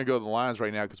to go to the lines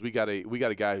right now because we got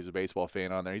a guy who's a baseball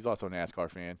fan on there. He's also a NASCAR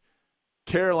fan.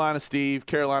 Carolina Steve.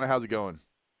 Carolina, how's it going?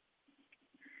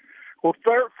 Well,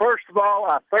 first of all,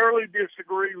 I thoroughly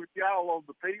disagree with y'all on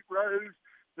the Pete Rose.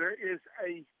 There is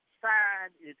a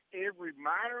sign in every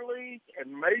minor league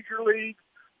and major league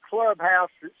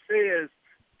clubhouse that says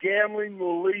gambling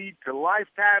will lead to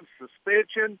lifetime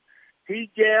suspension.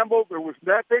 He gambled. There was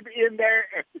nothing in there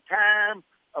at the time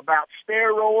about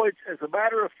steroids. As a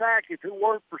matter of fact, if it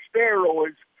weren't for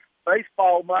steroids,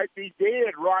 baseball might be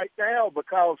dead right now,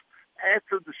 because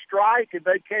after the strike and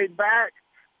they came back,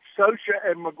 Socha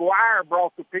and McGuire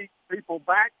brought the people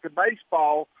back to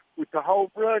baseball with the home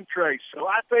run chase. So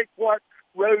I think what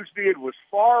Rose did was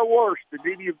far worse than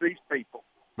any of these people.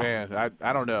 Man,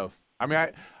 I don't know. I mean,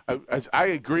 I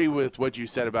agree with what you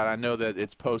said about it. I know that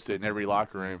it's posted in every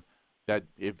locker room that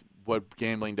if what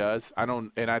gambling does.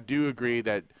 I do agree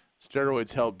that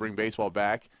steroids help bring baseball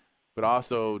back, but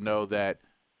also know that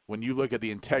when you look at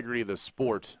the integrity of the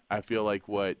sport, I feel like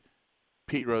what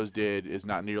Pete Rose did is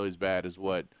not nearly as bad as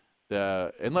what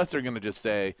unless they're going to just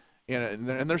say, and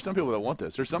there's some people that want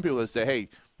this. There's some people that say, hey,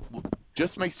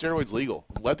 just make steroids legal.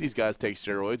 Let these guys take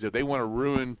steroids. If they want to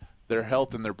ruin their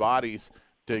health and their bodies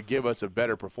to give us a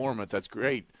better performance, that's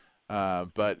great.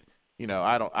 But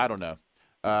I don't know.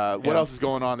 What else is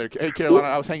going on there? Hey, Carolina,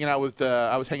 I was hanging out with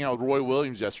Roy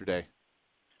Williams yesterday.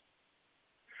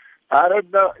 I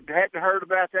don't know, hadn't heard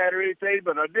about that or anything,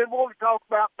 but I did want to talk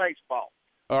about baseball.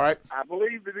 All right. I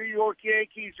believe the New York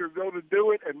Yankees are going to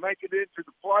do it and make it into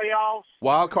the playoffs.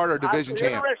 Wild card or division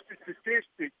champ?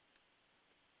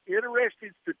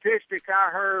 Interesting statistic I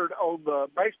heard on the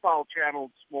baseball channel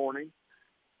this morning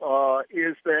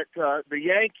is that the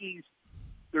Yankees,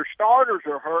 their starters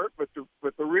are hurt, but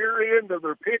the rear end of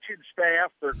their pitching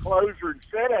staff, their closer and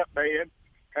setup man,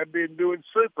 have been doing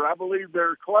super. I believe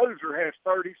their closer has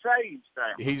 30 saves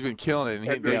now. He's been killing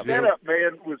it. And the setup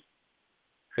man was.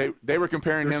 They were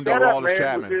comparing him to Aroldis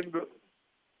Chapman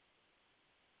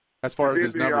as far as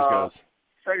his numbers goes.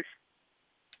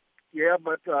 Yeah,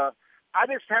 but I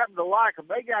just happen to like them.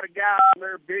 They got a guy on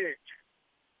their bench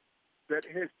that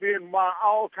has been my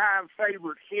all-time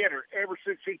favorite hitter ever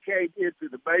since he came into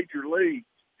the major leagues.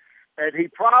 And he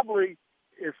probably,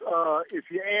 if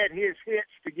you add his hits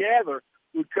together,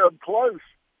 would come close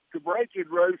to breaking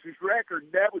Rose's record,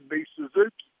 and that would be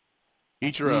Suzuki.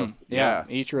 Ichiro. Yeah,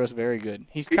 Ichiro's very good.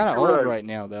 He's kind of old right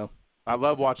now, though. I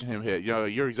love watching him hit.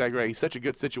 You're exactly right. He's such a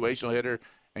good situational hitter,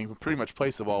 and he can pretty much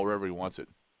place the ball wherever he wants it.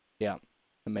 Yeah,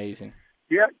 amazing.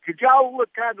 Yeah, could y'all look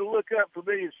up for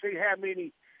me and see how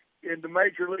many in the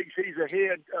major leagues he's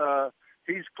ahead?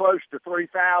 He's close to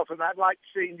 3,000. I'd like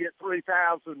to see him get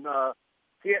 3,000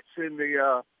 hits in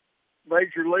the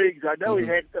major leagues. I know he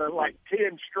had like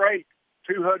 10 straight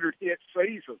 200-hit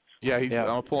seasons. Yeah,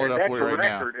 I'm pulling it up for you right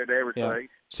now. And everything. Yeah.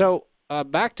 So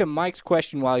back to Mike's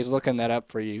question while he's looking that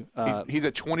up for you. He's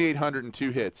at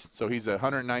 2,802 hits, so he's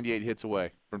 198 hits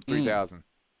away from 3,000.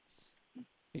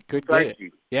 He could get it.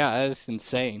 You. Yeah, that's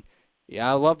insane. Yeah,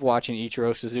 I love watching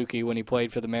Ichiro Suzuki when he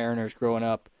played for the Mariners growing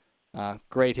up.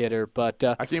 Great hitter, but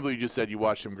I can't believe you just said you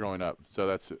watched him growing up. So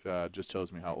that's just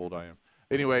tells me how old I am.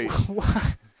 Anyway, do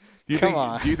you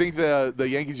think the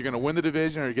Yankees are going to win the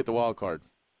division or get the wild card?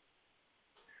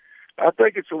 I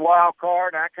think it's a wild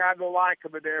card. I kind of like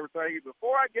them and everything.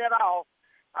 Before I get off,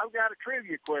 I've got a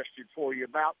trivia question for you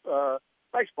about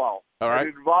baseball. All right. And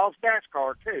it involves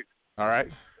NASCAR, too. All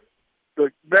right. The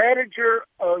manager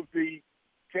of the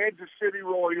Kansas City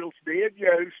Royals, Dan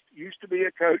Yost, used to be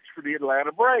a coach for the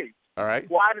Atlanta Braves. All right.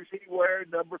 Why does he wear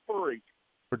number 3?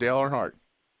 For Dale Earnhardt.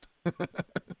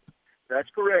 That's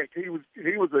correct. He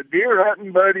was a deer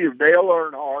hunting buddy of Dale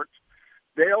Earnhardt's.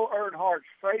 Dale Earnhardt's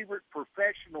favorite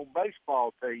professional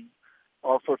baseball team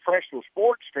or professional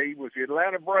sports team was the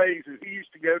Atlanta Braves, and he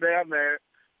used to go down there.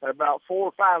 About 4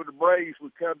 or 5 of the Braves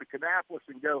would come to Kannapolis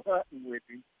and go hunting with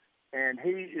him. And he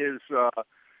is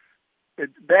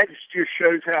that just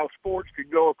shows how sports can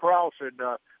go across. And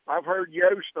I've heard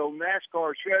Yost on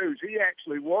NASCAR shows. He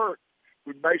actually worked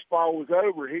when baseball was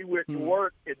over. He went to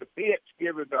work in the pits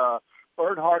giving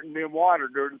Earnhardt and them water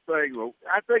during the thing. Well,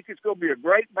 I think it's going to be a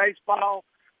great baseball.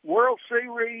 World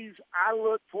Series, I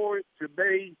look for it to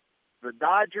be the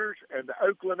Dodgers and the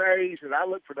Oakland A's, and I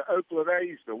look for the Oakland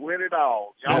A's to win it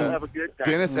all. Y'all have a good time.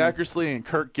 Dennis Eckersley and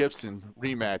Kirk Gibson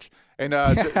rematch. And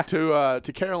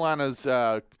to Carolina's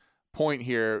point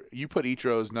here, you put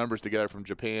Ichiro's numbers together from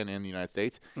Japan and the United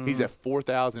States. He's at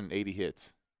 4,080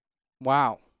 hits.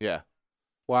 Wow. Yeah.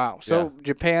 Wow. So Yeah.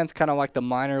 Japan's kind of like the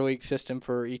minor league system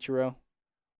for Ichiro?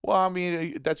 Well, I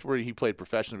mean, that's where he played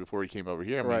professionally before he came over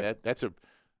here. I mean, Right. that's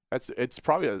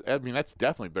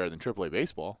definitely better than AAA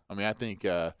baseball. I mean, I think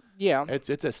Yeah.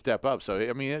 it's a step up. So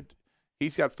I mean,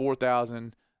 he's got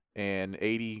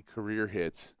 4,080 career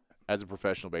hits as a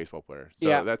professional baseball player. So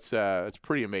Yeah. that's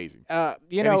pretty amazing.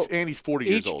 He's 40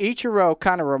 years old. Ichiro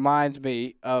kind of reminds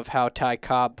me of how Ty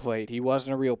Cobb played. He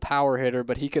wasn't a real power hitter,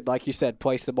 but he could, like you said,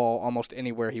 place the ball almost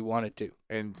anywhere he wanted to.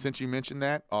 And since you mentioned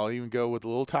that, I'll even go with a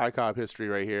little Ty Cobb history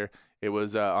right here. It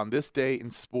was on this day in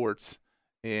sports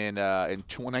in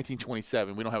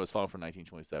 1927. We don't have a song for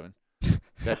 1927.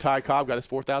 That Ty Cobb got his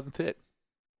 4,000th hit.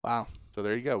 Wow. So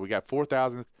there you go. We got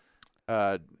 4,000th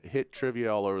hit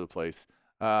trivia all over the place.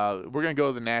 We're going to go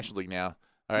to the National League now.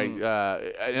 All right.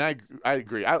 And I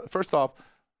agree. First off,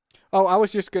 Oh, I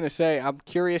was just going to say, I'm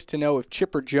curious to know if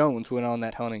Chipper Jones went on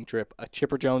that hunting trip.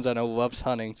 Chipper Jones, I know, loves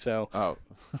hunting. So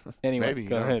anyway, maybe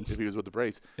go ahead. if he was with the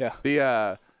Braves.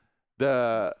 Yeah.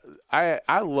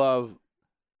 I love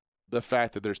the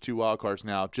fact that there's 2 wild cards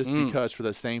now, just because for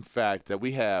the same fact that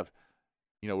we have,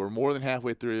 we're more than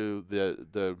halfway through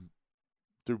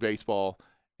through baseball,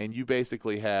 and you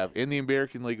basically have in the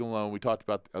American League alone. We talked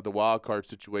about the wild card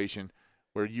situation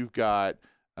where you've got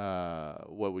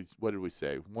what did we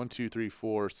say? 1, 2, 3,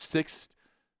 4, 6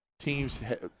 teams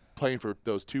playing for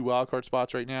those 2 wild card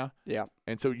spots right now. Yeah.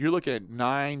 And so you're looking at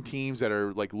 9 teams that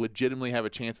are like legitimately have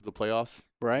a chance at the playoffs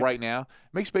right now.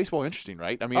 It makes baseball interesting,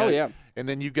 right? I mean, yeah. And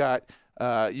then you got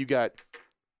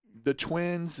the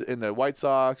Twins and the White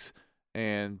Sox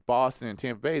and Boston and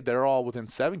Tampa Bay. They're all within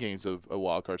 7 games of a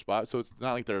wild card spot. So it's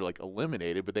not like they're like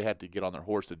eliminated, but they have to get on their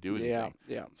horse to do anything.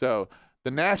 Yeah. So the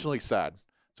National League side.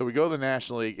 So we go to the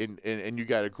National League, and you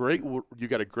got a great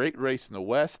race in the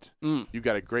West. You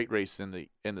got a great race in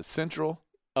the Central.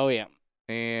 Oh yeah.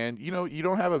 And you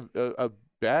don't have a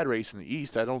bad race in the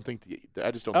East. I just don't think the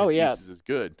East is as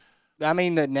good. I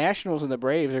mean, the Nationals and the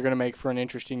Braves are going to make for an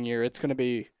interesting year. It's going to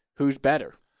be who's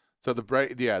better. So the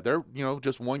Braves, they're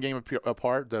just 1 game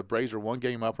apart. The Braves are 1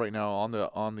 game up right now on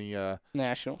the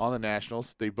Nationals. On the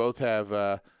Nationals, they both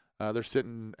have they're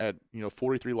sitting at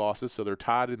 43 losses, so they're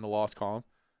tied in the loss column.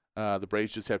 The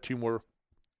Braves just have 2 more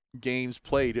games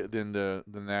played than the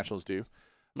Nationals do.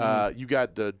 You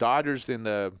got the Dodgers and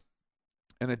the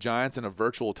Giants in a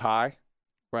virtual tie,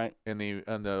 right? In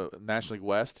the National League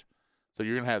West. So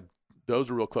you're gonna have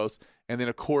those are real close, and then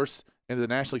of course in the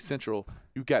National League Central,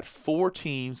 you've got 4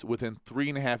 teams within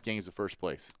 3.5 games of first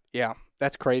place. Yeah,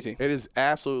 that's crazy. It is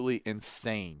absolutely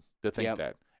insane to think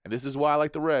that, and this is why I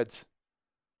like the Reds.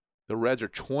 The Reds are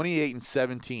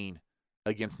 28-17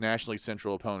 against National League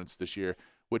Central opponents this year,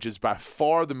 which is by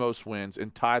far the most wins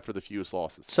and tied for the fewest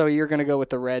losses. So you're going to go with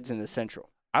the Reds in the Central?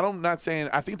 I'm not saying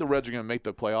 – I think the Reds are going to make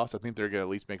the playoffs. I think they're going to at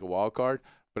least make a wild card.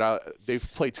 But they've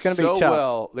played be tough.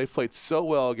 well. They've played so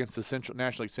well against the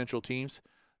National League Central teams.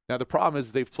 Now, the problem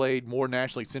is they've played more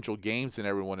National League Central games than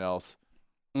everyone else.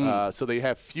 So they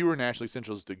have fewer National League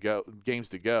Centrals games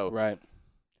to go. Right.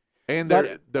 And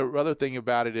the other thing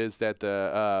about it is that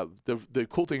the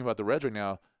cool thing about the Reds right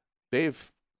now,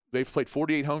 they've played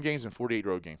 48 home games and 48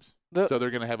 road games. So they're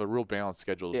going to have a real balanced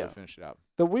schedule to finish it out.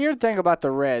 The weird thing about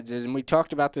the Reds is, and we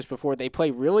talked about this before, they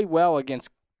play really well against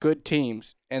good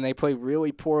teams, and they play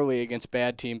really poorly against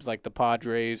bad teams like the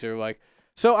Padres or like.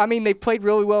 So I mean, they played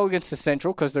really well against the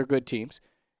Central because they're good teams,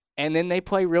 and then they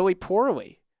play really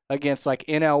poorly against like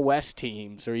NL West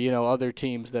teams or other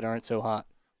teams that aren't so hot.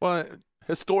 Well,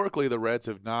 historically, the Reds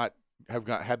have not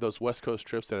had those West Coast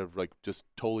trips that have like just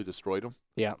totally destroyed them.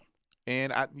 Yeah.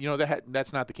 And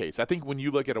that's not the case. I think when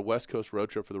you look at a West Coast road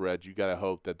trip for the Reds, you got to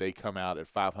hope that they come out at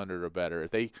 500 or better.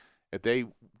 If they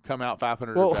come out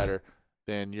 500 or better,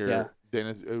 then then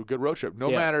it's a good road trip.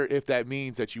 No matter if that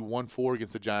means that you won 4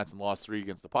 against the Giants and lost 3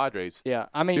 against the Padres. Yeah,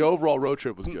 I mean the overall road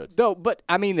trip was good. No, but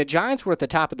I mean the Giants were at the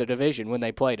top of the division when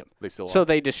they played them. They still are. So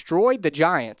they destroyed the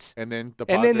Giants. And then the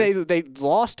Padres. And then they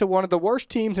lost to one of the worst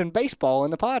teams in baseball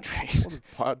in the Padres. Well, the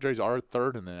Padres are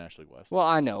 3rd in the National League West. Well,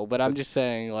 I know, but I'm just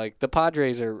saying like the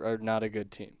Padres are not a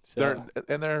good team. So.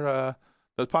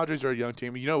 The Padres are a young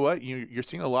team. You know what? You're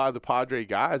seeing a lot of the Padre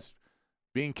guys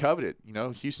being coveted.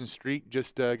 Houston Street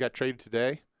just got traded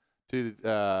today to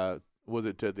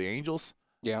to the Angels.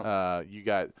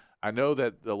 Yeah. I know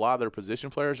that a lot of their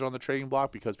position players are on the trading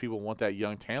block because people want that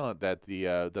young talent that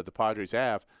the Padres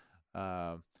have.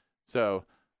 So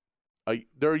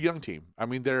they're a young team. I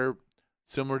mean, they're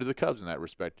similar to the Cubs in that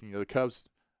respect. The Cubs,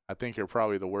 I think, are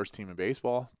probably the worst team in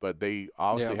baseball, but they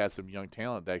obviously have some young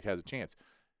talent that has a chance.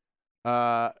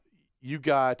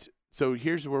 So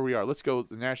here's where we are. Let's go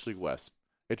the National League West.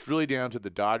 It's really down to the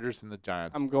Dodgers and the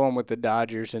Giants. I'm going with the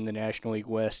Dodgers in the National League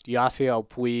West. Yasiel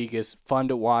Puig is fun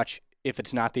to watch if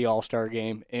it's not the All-Star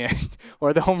game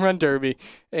or the Home Run Derby.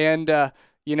 And,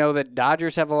 the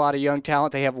Dodgers have a lot of young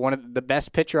talent. They have one of the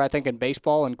best pitcher, I think, in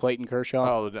baseball in Clayton Kershaw.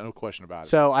 Oh, no question about it.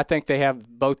 So I think they have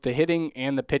both the hitting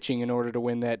and the pitching in order to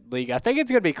win that league. I think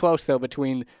it's going to be close, though,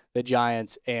 between the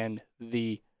Giants and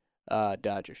the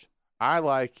Dodgers. I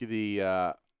like the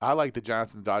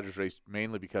Giants and Dodgers race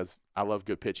mainly because I love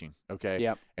good pitching, okay?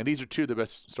 Yep. And these are two of the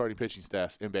best starting pitching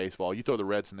staffs in baseball. You throw the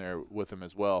Reds in there with them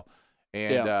as well.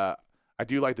 And I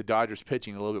do like the Dodgers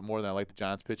pitching a little bit more than I like the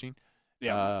Giants pitching.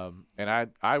 Yeah. And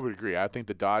I would agree. I think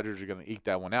the Dodgers are going to eke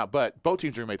that one out. But both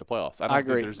teams are going to make the playoffs. I don't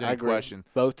agree. think there's any question.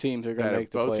 Both teams are going to make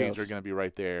the playoffs. Both teams are going to be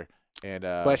right there. And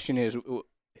the question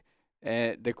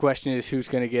is who's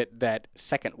going to get that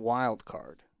second wild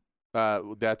card.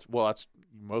 That's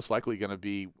most likely going to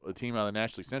be a team out of the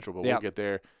National League Central, but we'll get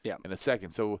there in a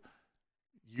second. So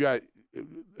you got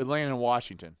Atlanta and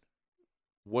Washington.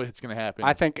 What's going to happen?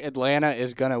 I think Atlanta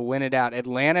is going to win it out.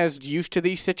 Atlanta is used to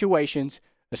these situations,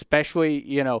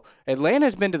 especially,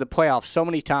 Atlanta's been to the playoffs so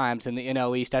many times in the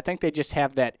NL East. I think they just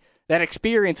have that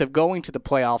experience of going to the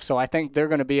playoffs, so I think they're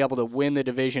going to be able to win the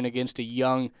division against a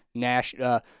young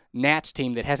Nats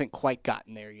team that hasn't quite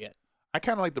gotten there yet. I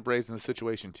kind of like the Braves in this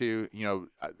situation too.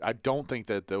 I don't think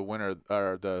that the winner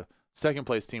or the second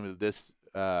place team of this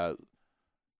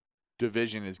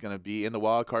division is going to be in the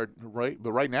wild card, right?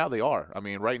 But right now they are. I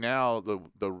mean, right now the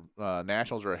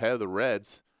Nationals are ahead of the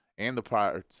Reds and the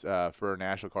Pirates for a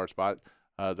national card spot.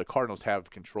 The Cardinals have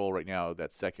control right now of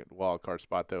that second wild card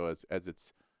spot, though, as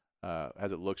it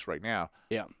looks right now.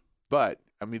 Yeah. But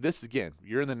I mean, this again,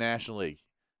 you're in the National League.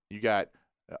 You got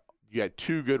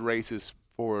two good races.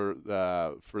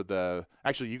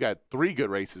 Actually, you got three good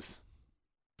races,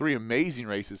 three amazing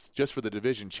races just for the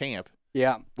division champ.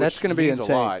 Yeah, that's going to be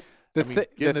insane. A lot.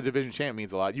 Getting the division champ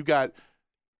means a lot. You got,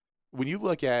 when you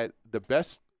look at the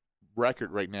best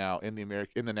record right now in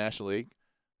the National League,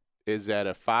 is at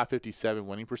a .557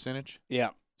 winning percentage. Yeah.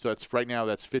 So that's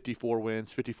 54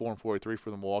 wins, 54 and 43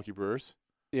 for the Milwaukee Brewers.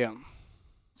 Yeah.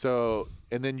 So,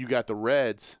 and then you got the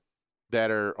Reds that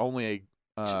are only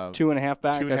 2.5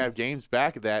 back. 2.5 games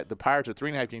back of that. The Pirates are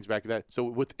 3.5 games back of that. So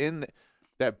within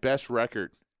that best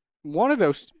record,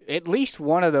 at least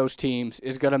one of those teams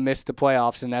is going to miss the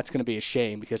playoffs, and that's going to be a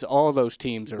shame because all of those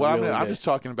teams are really good. I'm just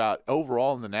talking about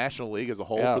overall in the National League as a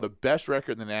whole. Yeah. For the best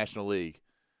record in the National League,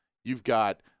 you've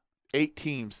got 8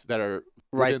 teams that are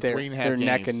right there. 3.5 They're games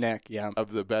neck and neck. Yeah,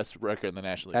 of the best record in the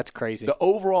National League. That's crazy. The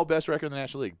overall best record in the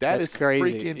National League. That's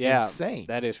crazy. Freaking insane.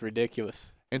 That is ridiculous.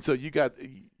 And so you're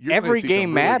every gonna see game some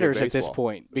really matters good at this baseball.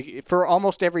 point for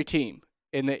almost every team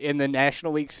in the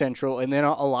National League Central, and then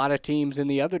a lot of teams in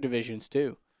the other divisions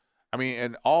too. I mean,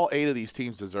 and all 8 of these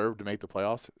teams deserve to make the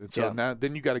playoffs. And so now,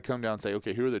 then you got to come down and say,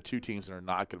 okay, here are the 2 teams that are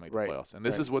not going to make the playoffs, and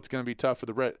this is what's going to be tough for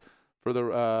the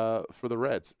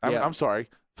Reds. I'm sorry,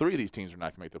 3 of these teams are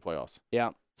not going to make the playoffs.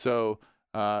 Yeah. So,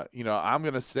 I'm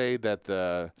going to say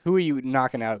that who are you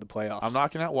knocking out of the playoffs? I'm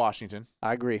knocking out Washington.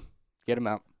 I agree. Get them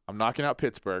out. I'm knocking out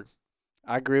Pittsburgh.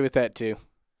 I agree with that too.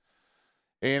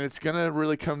 And it's going to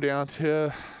really come down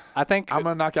to. I think I'm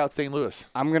going to knock out St. Louis.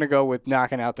 I'm going to go with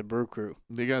knocking out the Brew Crew.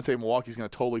 They're going to say Milwaukee's going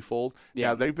to totally fold.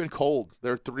 Yeah, they've been cold.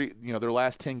 They're their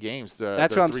last 10 games.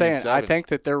 That's what I'm saying. I think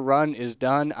that their run is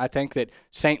done. I think that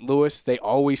St. Louis, they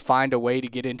always find a way to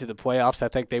get into the playoffs. I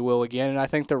think they will again. And I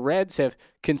think the Reds have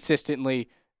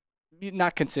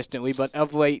not consistently, but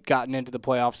of late gotten into the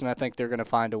playoffs, and I think they're going to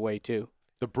find a way too.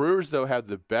 The Brewers, though, have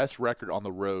the best record on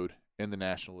the road in the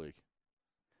National League.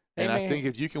 And I think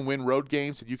if you can win road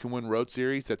games, if you can win road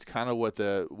series, that's kind of what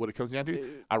it comes down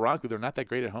to. Ironically, they're not that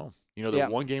great at home. They're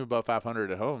 1 game above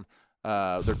 500 at home.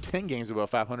 They're 10 games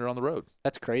above 500 on the road.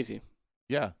 That's crazy.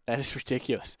 Yeah, that is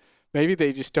ridiculous. Maybe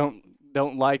they just don't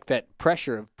like that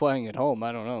pressure of playing at home.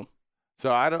 I don't know.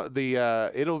 So I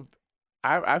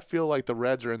feel like the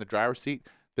Reds are in the driver's seat.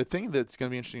 The thing that's going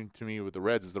to be interesting to me with the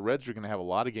Reds is the Reds are going to have a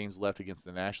lot of games left against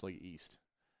the National League East,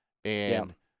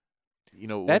 and.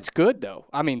 That's good though.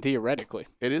 I mean, theoretically,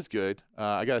 it is good.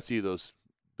 I got to see those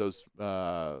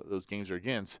games are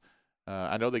against.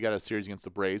 I know they got a series against the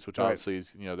Braves, which obviously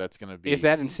is that's going to be. Is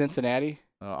that in Cincinnati?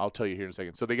 I'll tell you here in a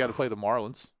second. So they got to play the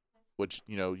Marlins, which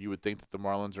you would think that the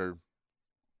Marlins are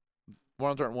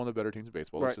Marlins aren't one of the better teams in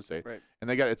baseball. Let's just say, right. and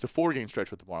it's a 4-game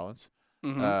stretch with the Marlins.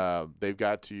 Mm-hmm. They've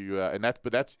got to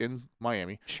but that's in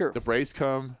Miami. Sure. The Braves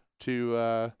come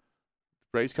to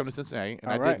Cincinnati,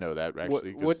 and All I right. did know that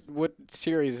actually. What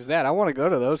series is that? I want to go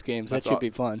to those games. That That's should all- be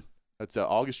fun. That's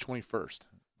August 21st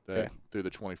through the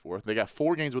 24th. They got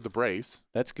 4 games with the Braves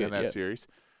That's good. in that yeah. series.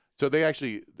 So they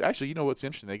actually, you know what's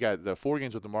interesting? They got the 4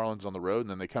 games with the Marlins on the road, and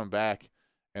then they come back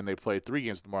and they play 3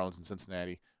 games with the Marlins in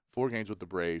Cincinnati, 4 games with the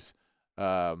Braves,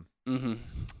 Mm-hmm.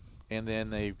 and then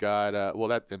they've got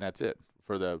that's it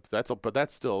for that's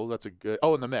a good.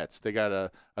 Oh, and the Mets, they got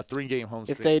a 3-game home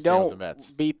If streak they with don't the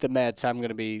Mets. beat the Mets, I'm going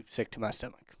to be sick to my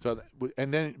stomach. So but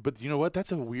you know what?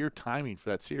 That's a weird timing for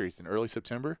that series in early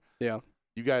September. Yeah.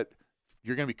 You're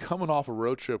going to be coming off a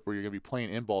road trip where you're going to be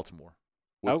playing in Baltimore.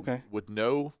 Okay. With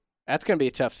no. That's going to be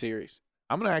a tough series.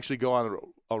 I'm going to actually go on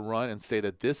a run and say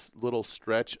that this little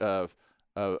stretch of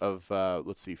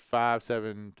let's see, 5,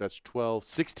 7, that's 12,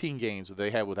 16 games that they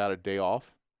have without a day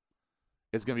off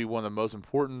is going to be one of the most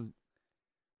important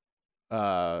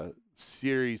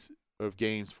series of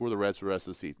games for the Reds for the rest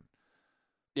of the season.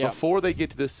 Yeah. Before they get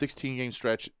to this 16-game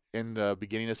stretch in the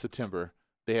beginning of September,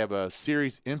 they have a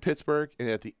series in Pittsburgh,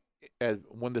 and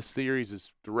when the series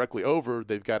is directly over,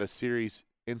 they've got a series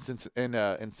in St.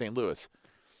 Louis.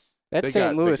 That They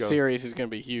St. Louis go- series is going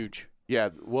to be huge. Yeah,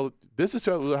 well, this is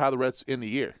how the Reds end the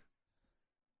year.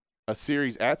 A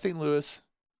series at St. Louis,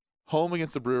 home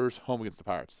against the Brewers, home against the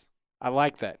Pirates. I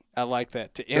like that.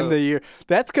 To So- end the year.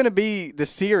 That's going to be the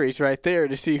series right there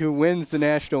to see who wins the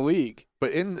National League.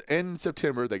 But in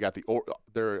September, they got the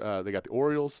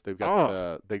Orioles. They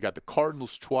got the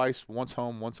Cardinals twice, once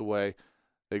home, once away.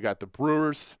 They got the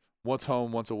Brewers, once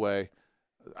home, once away.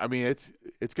 I mean, it's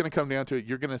going to come down to it.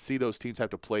 You're going to see those teams have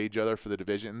to play each other for the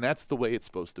division, and that's the way it's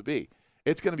supposed to be.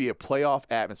 It's going to be a playoff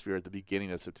atmosphere at the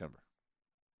beginning of September.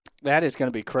 That is going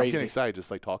to be I'm crazy. getting excited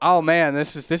just like talking. Oh man,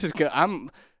 this is good.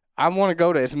 I want to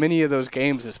go to as many of those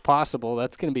games as possible.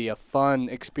 That's going to be a fun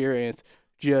experience.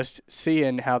 Just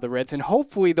seeing how the Reds, and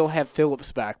hopefully they'll have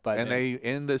Phillips back by then. And they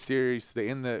end the series. They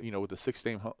end with the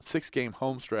 6-game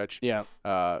home stretch. Yeah.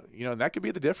 And that could be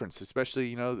the difference, especially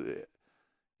you're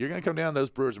going to come down.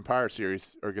 Those Brewers and Pirates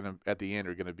series are going to at the end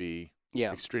are going to be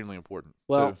extremely important.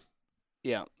 Well, So,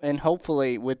 yeah, and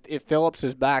hopefully if Phillips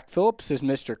is back, Phillips is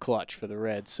Mr. Clutch for the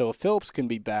Reds. So if Phillips can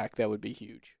be back, that would be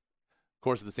huge. of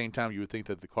course, at the same time, you would think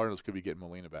that the Cardinals could be getting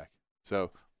Molina back. So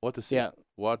we'll have to see. Yeah.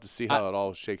 We'll have to see how it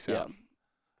all shakes Yeah. out.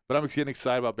 But I'm getting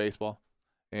excited about baseball,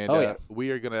 and we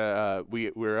are gonna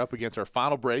we're up against our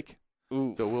final break.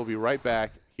 Ooh. So we'll be right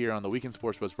back here on the Weekend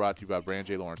Sports Buzz, brought to you by Brand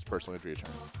J. Lawrence, personal injury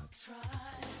attorney.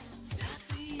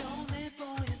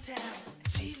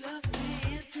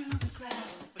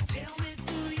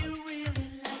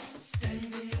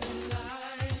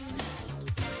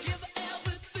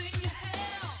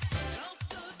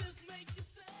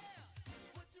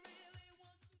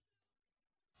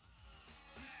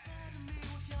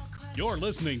 You're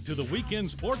listening to the Weekend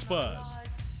Sports Buzz.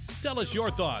 Tell us your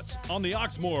thoughts on the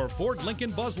Oxmoor Ford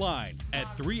Lincoln Buzz Line at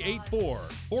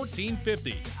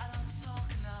 384-1450.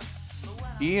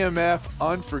 EMF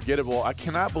Unforgettable. I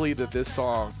cannot believe that this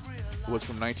song was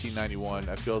from 1991.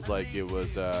 It feels like it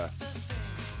was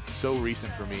so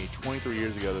recent for me. 23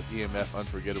 years ago, this EMF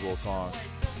Unforgettable song,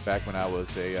 back when I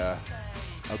was a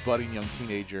budding young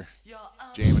teenager,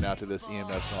 jamming out to this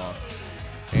EMF song.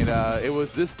 And it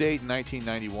was this date in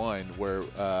 1991 where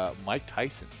Mike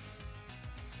Tyson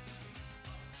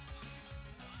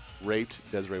raped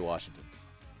Desiree Washington.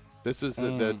 This was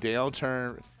the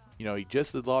downturn. He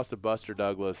just had lost to Buster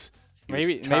Douglas.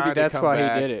 Maybe that's why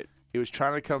he did it. He was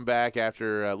trying to come back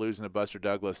after losing to Buster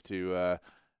Douglas and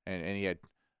he had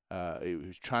he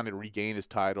was trying to regain his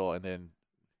title, and then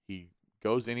he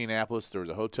goes to Indianapolis. There was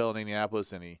a hotel in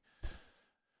Indianapolis, and he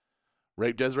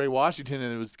raped Desiree Washington,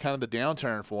 and it was kind of the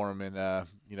downturn for him. And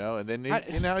and then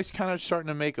now he's kind of starting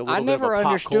to make a little bit of a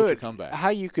pop culture comeback. How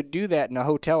you could do that in a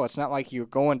hotel. It's not like you're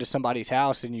going to somebody's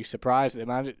house and you surprise them.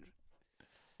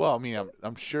 Well, I mean,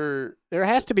 I'm sure there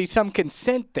has to be some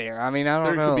consent there. I mean, I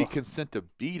don't know. There could be consent to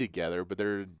be together, but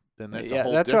that's a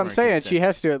whole that's what I'm different saying. consent. She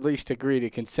has to at least agree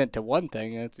to consent to one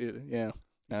thing. That's I don't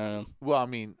know. Well, I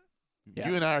mean, Yeah.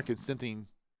 you and I are consenting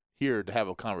here to have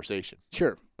a conversation.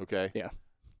 Sure. Okay. Yeah.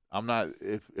 I'm not.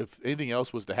 If anything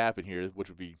else was to happen here, which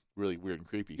would be really weird and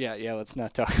creepy. Yeah. Let's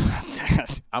not talk about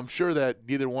that. I'm sure that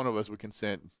neither one of us would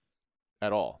consent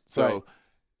at all. So,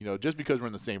 Right. just because we're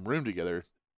in the same room together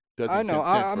doesn't I know,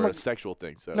 consent I'm for a- a sexual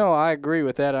thing. So No, I agree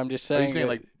with that. I'm just are saying. you saying that-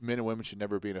 like men and women should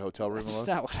never be in a hotel room That's alone?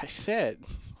 not what I said.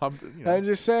 You know. I'm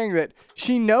just saying that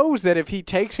she knows that if he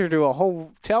takes her to a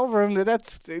hotel room,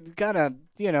 that's gonna,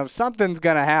 something's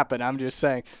gonna happen. I'm just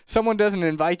saying, someone doesn't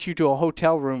invite you to a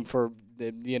hotel room for,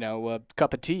 a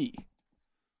cup of tea.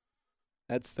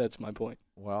 That's my point.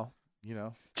 Well,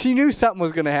 She knew something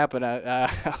was gonna happen. I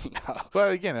don't know.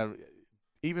 but again,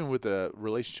 even with a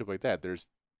relationship like that, there's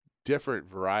different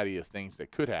variety of things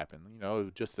that could happen.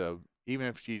 Even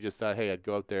if she just thought, hey, I'd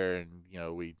go up there and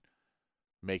we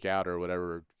make out or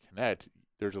whatever, connect.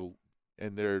 There's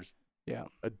Yeah.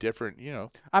 a different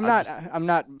I'm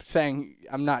not saying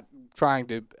I'm not trying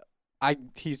to.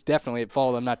 He's definitely at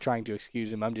fault. I'm not trying to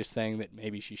excuse him. I'm just saying that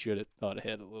maybe she should have thought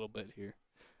ahead a little bit here.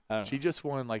 I don't know. She just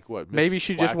won like what? Miss Maybe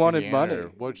she just Black wanted Indiana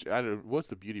money. or what's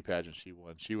the beauty pageant she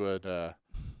won? She would.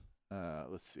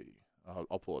 Let's see.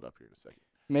 I'll pull it up here in a second.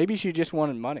 Maybe she just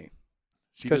wanted money.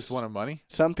 She 'Cause just wanted money.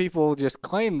 Some people just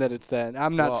claim that it's that.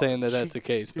 I'm not Well, saying that that's she- the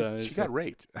case, Dude, but she got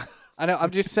raped. I know.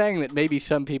 I'm just saying that maybe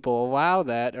some people allow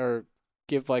that or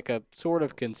give like a sort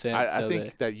of consent. I so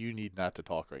think that you need not to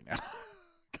talk right now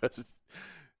because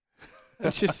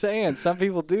I'm just saying some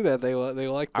people do that. They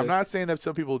like to. I'm not saying that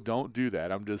some people don't do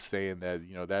that. I'm just saying that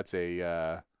that's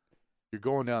a you're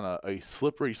going down a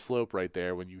slippery slope right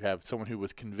there when you have someone who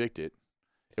was convicted.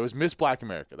 It was Miss Black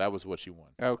America. That was what she won.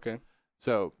 Okay.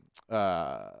 So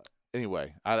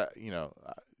anyway,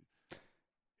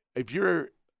 if you're,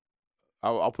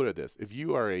 I'll put it this: if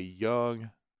you are a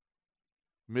young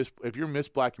if you're Miss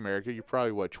Black America, you're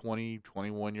probably what 20,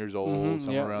 21 years old,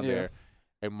 somewhere around there.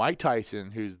 And Mike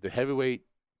Tyson, who's the heavyweight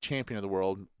champion of the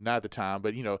world, not at the time,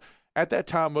 but at that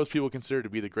time, most people considered to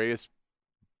be the greatest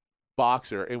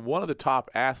boxer and one of the top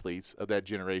athletes of that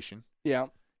generation. Yeah.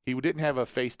 He didn't have a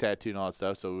face tattoo and all that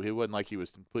stuff, so it wasn't like he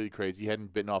was completely crazy. He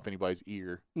hadn't bitten off anybody's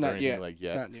ear or Not anything yet. like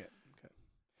that. Not yet.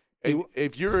 And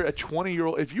if you were a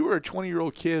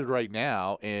 20-year-old kid right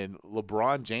now and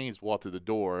LeBron James walked through the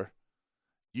door,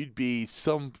 you'd be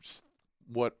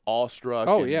somewhat awestruck.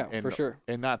 Oh, and, yeah, and, for sure.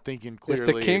 And not thinking clearly.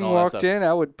 If the king and all that walked stuff. in,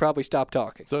 I would probably stop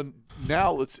talking. So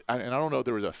now and I don't know if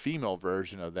there was a female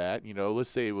version of that. Let's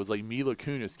say it was like Mila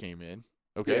Kunis came in.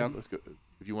 Okay, Yeah. let's go.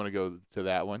 If you want to go to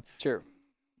that one, Sure.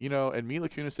 and Mila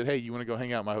Kunis said, "Hey, you want to go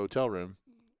hang out in my hotel room?"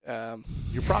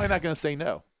 You're Probably not going to say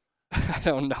no. I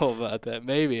don't know about that.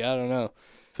 Maybe. I don't know.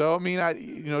 So I mean,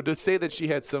 to say that she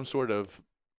had some sort of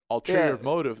ulterior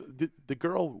motive, the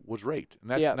girl was raped, and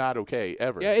that's not okay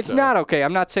ever. Yeah, it's So- not okay.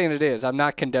 I'm not saying it is. I'm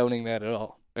not condoning that at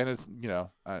all. And it's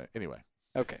anyway,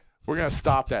 Okay. we're gonna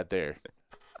stop that there.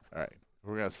 All right,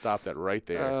 we're gonna stop that right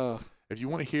there. Oh. If you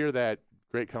want to hear that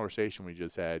great conversation we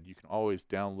just had, you can always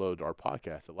download our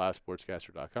podcast at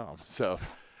livesportscaster.com. So,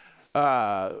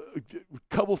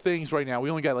 couple things right now. We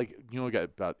only got got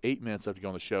about 8 minutes left to go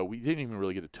on the show. We didn't even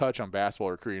really get to touch on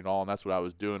basketball recruiting at all, and that's what I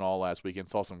was doing all last weekend.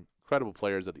 Saw some incredible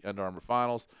players at the Under Armour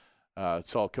Finals.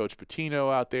 Saw Coach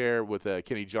Pitino out there with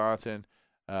Kenny Johnson.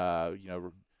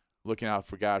 Looking out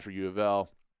for guys for U of L.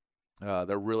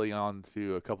 They're really on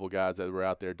to a couple of guys that were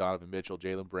out there: Donovan Mitchell,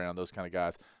 Jaylen Brown, those kind of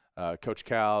guys. Coach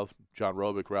Cal, John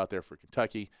Robick were out there for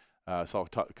Kentucky. Saw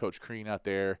Coach Crean out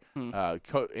there.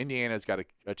 Indiana's got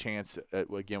a chance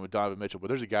again with Donovan Mitchell, but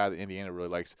there's a guy that Indiana really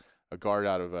likes, a guard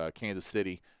out of Kansas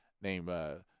City named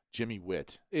Jimmy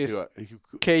Witt. Is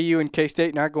KU and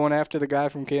K-State not going after the guy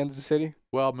from Kansas City?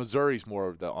 Well, Missouri's more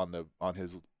of on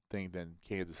his thing than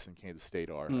Kansas and Kansas State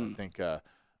are. I think,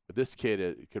 but this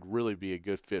kid could really be a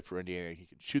good fit for Indiana. He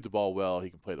can shoot the ball well. He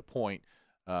can play the point.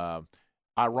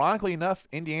 Ironically enough,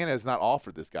 Indiana has not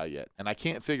offered this guy yet, and I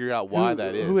can't figure out why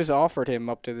that is. Who has offered him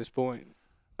up to this point?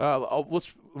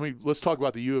 Let's talk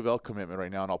about the U of L commitment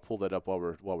right now, and I'll pull that up while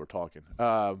we're talking.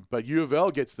 But U of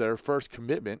L gets their first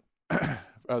commitment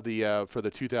of the for the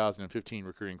 2015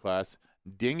 recruiting class.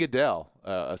 Ding Adele,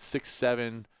 a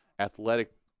 6'7"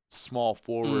 athletic small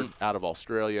forward out of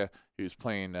Australia who's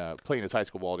playing his high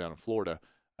school ball down in Florida.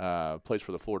 Plays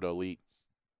for the Florida Elite.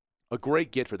 A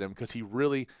great get for them because he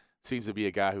really seems to be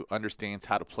a guy who understands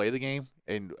how to play the game,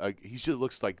 and he just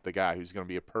looks like the guy who's going to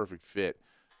be a perfect fit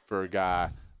for a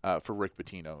guy for Rick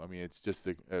Pitino. I mean, it's just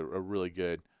a really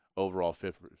good overall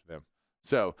fit for them.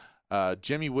 So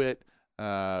Jimmy Witt,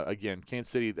 again, Kansas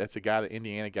City, that's a guy that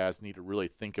Indiana guys need to really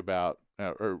think about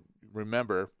or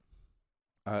remember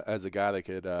as a guy that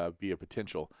could be a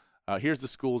potential. Here's the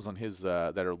schools on his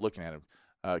that are looking at him.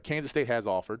 Kansas State has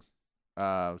offered,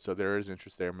 so there is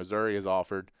interest there. Missouri has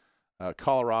offered.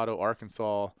 Colorado,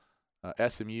 Arkansas,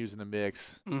 SMU's in the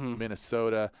mix,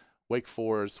 Minnesota, Wake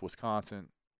Forest, Wisconsin,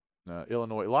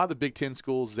 Illinois. A lot of the Big Ten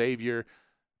schools, Xavier.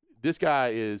 This guy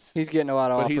is he's getting a lot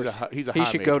of but offers. he's a he high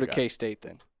should go major to guy. K-State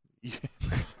then.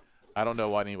 I don't know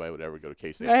why anybody would ever go to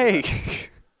K-State. Hey,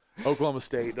 Oklahoma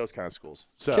State, those kind of schools.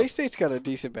 So K-State's got a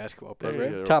decent basketball they're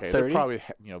program. Top okay. 30. They're probably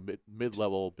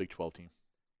mid-level Big 12 team.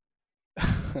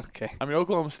 Okay. I mean,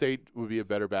 Oklahoma State would be a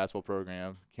better basketball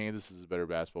program. Kansas is a better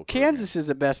basketball program. Kansas is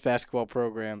the best basketball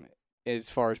program as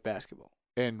far as basketball.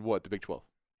 And what, the Big 12?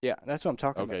 Yeah, that's what I'm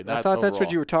talking Okay, about. I not thought that's what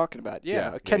overall. you were talking about.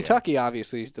 Yeah, Yeah. Kentucky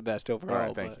obviously is the best overall. All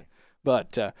right, thank you.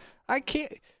 But I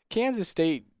can't. Kansas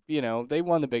State, they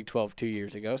won the Big 12 2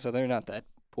 years ago, so they're not that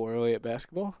poorly at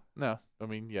basketball. No, I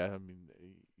mean,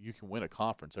 you can win a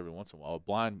conference every once in a while. A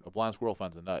blind squirrel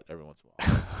finds a nut every once in a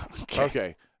while.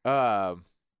 Okay.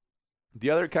 The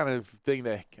other kind of thing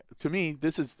that, to me,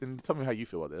 this is, and tell me how you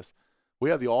feel about this. We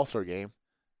have the All-Star game,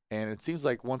 and it seems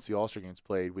like once the All-Star game's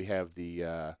played, we have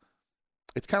the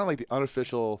it's kind of like the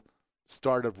unofficial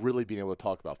start of really being able to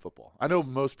talk about football. I know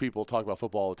most people talk about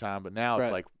football all the time, but now it's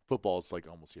Right. like football is like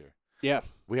almost here. Yeah.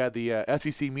 We had the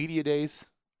SEC Media Days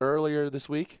earlier this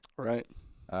week. Right.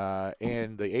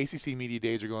 And the ACC Media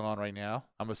Days are going on right now.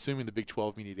 I'm assuming the Big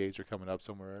 12 Media Days are coming up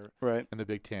somewhere Right. in the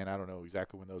Big 10. I don't know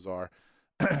exactly when those are.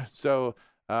 So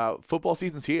football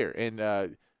season's here,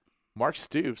 and Mark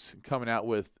Stoops coming out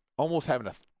with almost had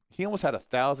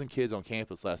 1,000 kids on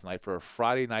campus last night for a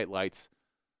Friday Night Lights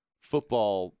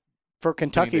football, For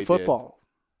Kentucky they did. football.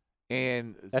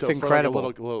 and That's so incredible. For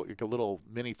like a little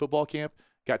mini football camp,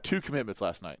 got 2 commitments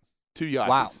last night, 2 Yahtzees.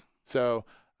 Wow. So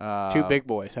 2 big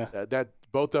boys, huh? that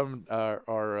both of them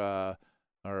are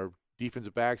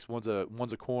defensive backs. One's a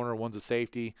corner, one's a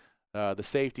safety. The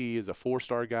safety is a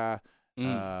 4-star guy.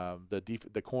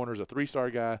 The corner's a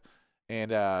 3-star guy,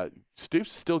 and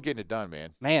Stoops is still getting it done,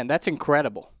 man. Man, that's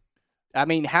incredible. I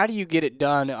mean, how do you get it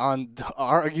done on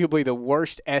arguably the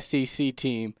worst SEC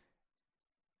team?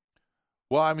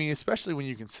 Well, I mean, especially when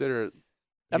you consider.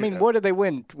 I mean, what did they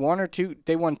win? 1 or 2?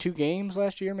 They won 2 games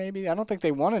last year, maybe? I don't think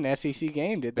they won an SEC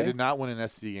game, did They they? did not win an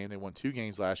SEC game. They won 2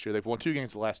 games last year. They've won 2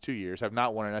 games the last 2 years. Have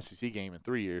not won an SEC game in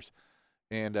 3 years,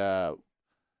 and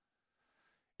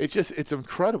it's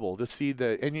incredible to see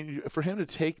for him to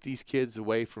take these kids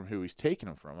away from who he's taking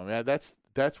them from. I mean,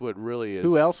 that's what really is.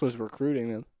 Who else was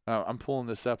recruiting them? I'm pulling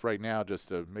this up right now just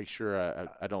to make sure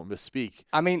I don't misspeak.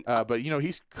 I mean, But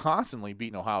he's constantly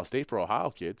beating Ohio State for Ohio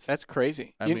kids. that's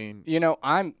crazy. I mean,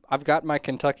 I've got my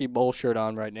Kentucky Bowl shirt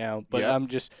on right now, but Yeah.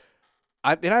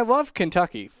 I love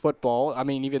Kentucky football. I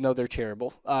mean, even though they're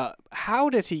terrible. How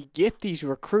does he get these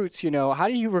recruits? How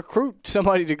do you recruit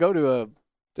somebody to go to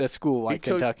a school like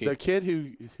he took Kentucky? the kid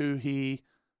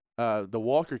the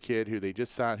Walker kid who they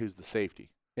just signed, who's the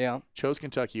safety, Yeah. chose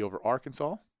Kentucky over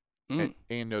Arkansas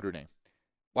and Notre Dame.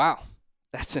 Wow.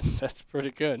 That's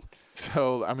pretty good.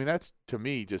 So, I mean, that's, to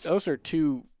me, just. Those are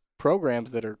 2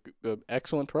 programs that are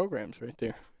excellent programs right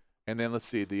there. And then let's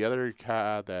see, the other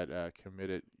guy that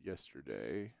committed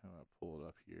yesterday. I'm going to pull it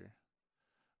up here.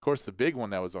 Of course, the big one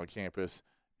that was on campus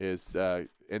is, and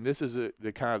this is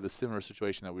the kind of the similar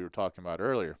situation that we were talking about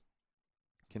earlier.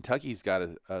 Kentucky's got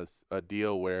a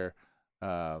deal where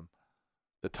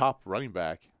the top running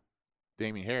back,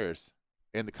 Damian Harris,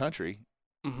 in the country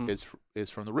is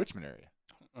from the Richmond area.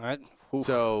 All right.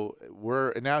 So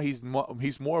now he's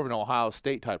more of an Ohio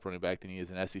State type running back than he is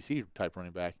an SEC type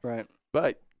running back. Right.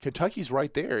 But Kentucky's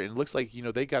right there, and it looks like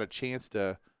they got a chance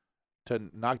to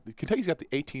knock. Kentucky's got the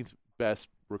 18th best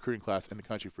recruiting class in the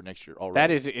country for next year already.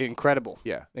 That is incredible.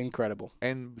 Yeah, incredible.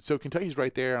 And so Kentucky's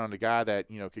right there on the guy that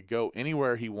could go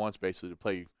anywhere he wants basically to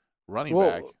play running Well,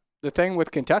 back. the thing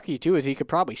with Kentucky too is he could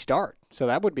probably start, so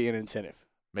that would be an incentive.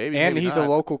 Maybe, and maybe he's not. a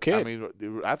local kid. I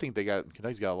mean, I think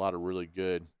Kentucky's got a lot of really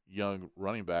good young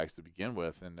running backs to begin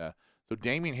with, and so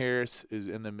Damian Harris is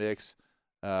in the mix.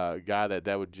 Guy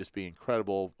that would just be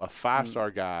incredible. A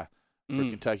 5-star guy for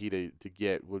Kentucky to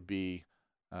get would be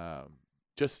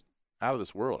just out of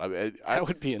this world. That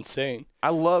would be insane. I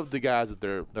love the guys that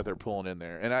they're pulling in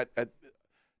there, and I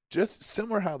just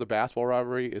similar how the basketball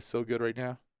rivalry is so good right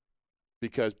now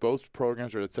because both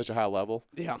programs are at such a high level.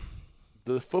 Yeah.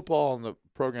 The football and the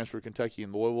programs for Kentucky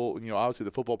and Louisville, obviously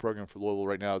the football program for Louisville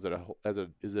right now is at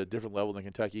a different level than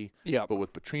Kentucky. Yeah. But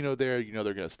with Petrino there,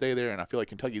 they're going to stay there, and I feel like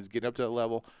Kentucky's getting up to that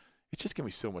level. It's just going to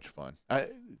be so much fun.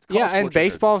 And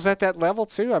baseball's at that level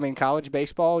too. I mean, college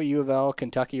baseball, U of L,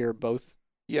 Kentucky are both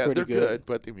they're good. good,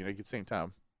 but I mean, at the same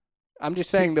time, I'm just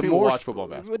saying people watch football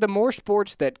and basketball. The more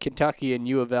sports that Kentucky and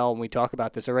U of L, when we talk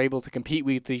about this, are able to compete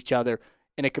with each other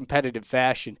in a competitive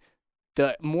fashion,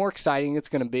 the more exciting it's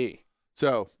going to be.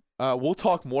 So we'll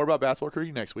talk more about basketball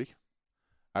recruiting next week.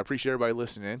 I appreciate everybody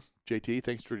listening in. JT,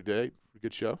 thanks for today.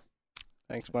 Good show.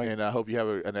 Thanks, Mike. And I hope you have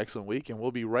an excellent week. And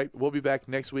we'll be back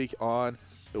next week on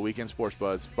the Weekend Sports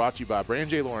Buzz, brought to you by Brand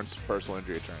J. Lawrence, personal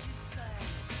injury attorney.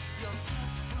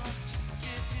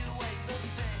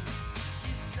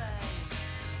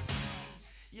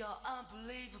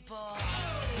 unbelievable.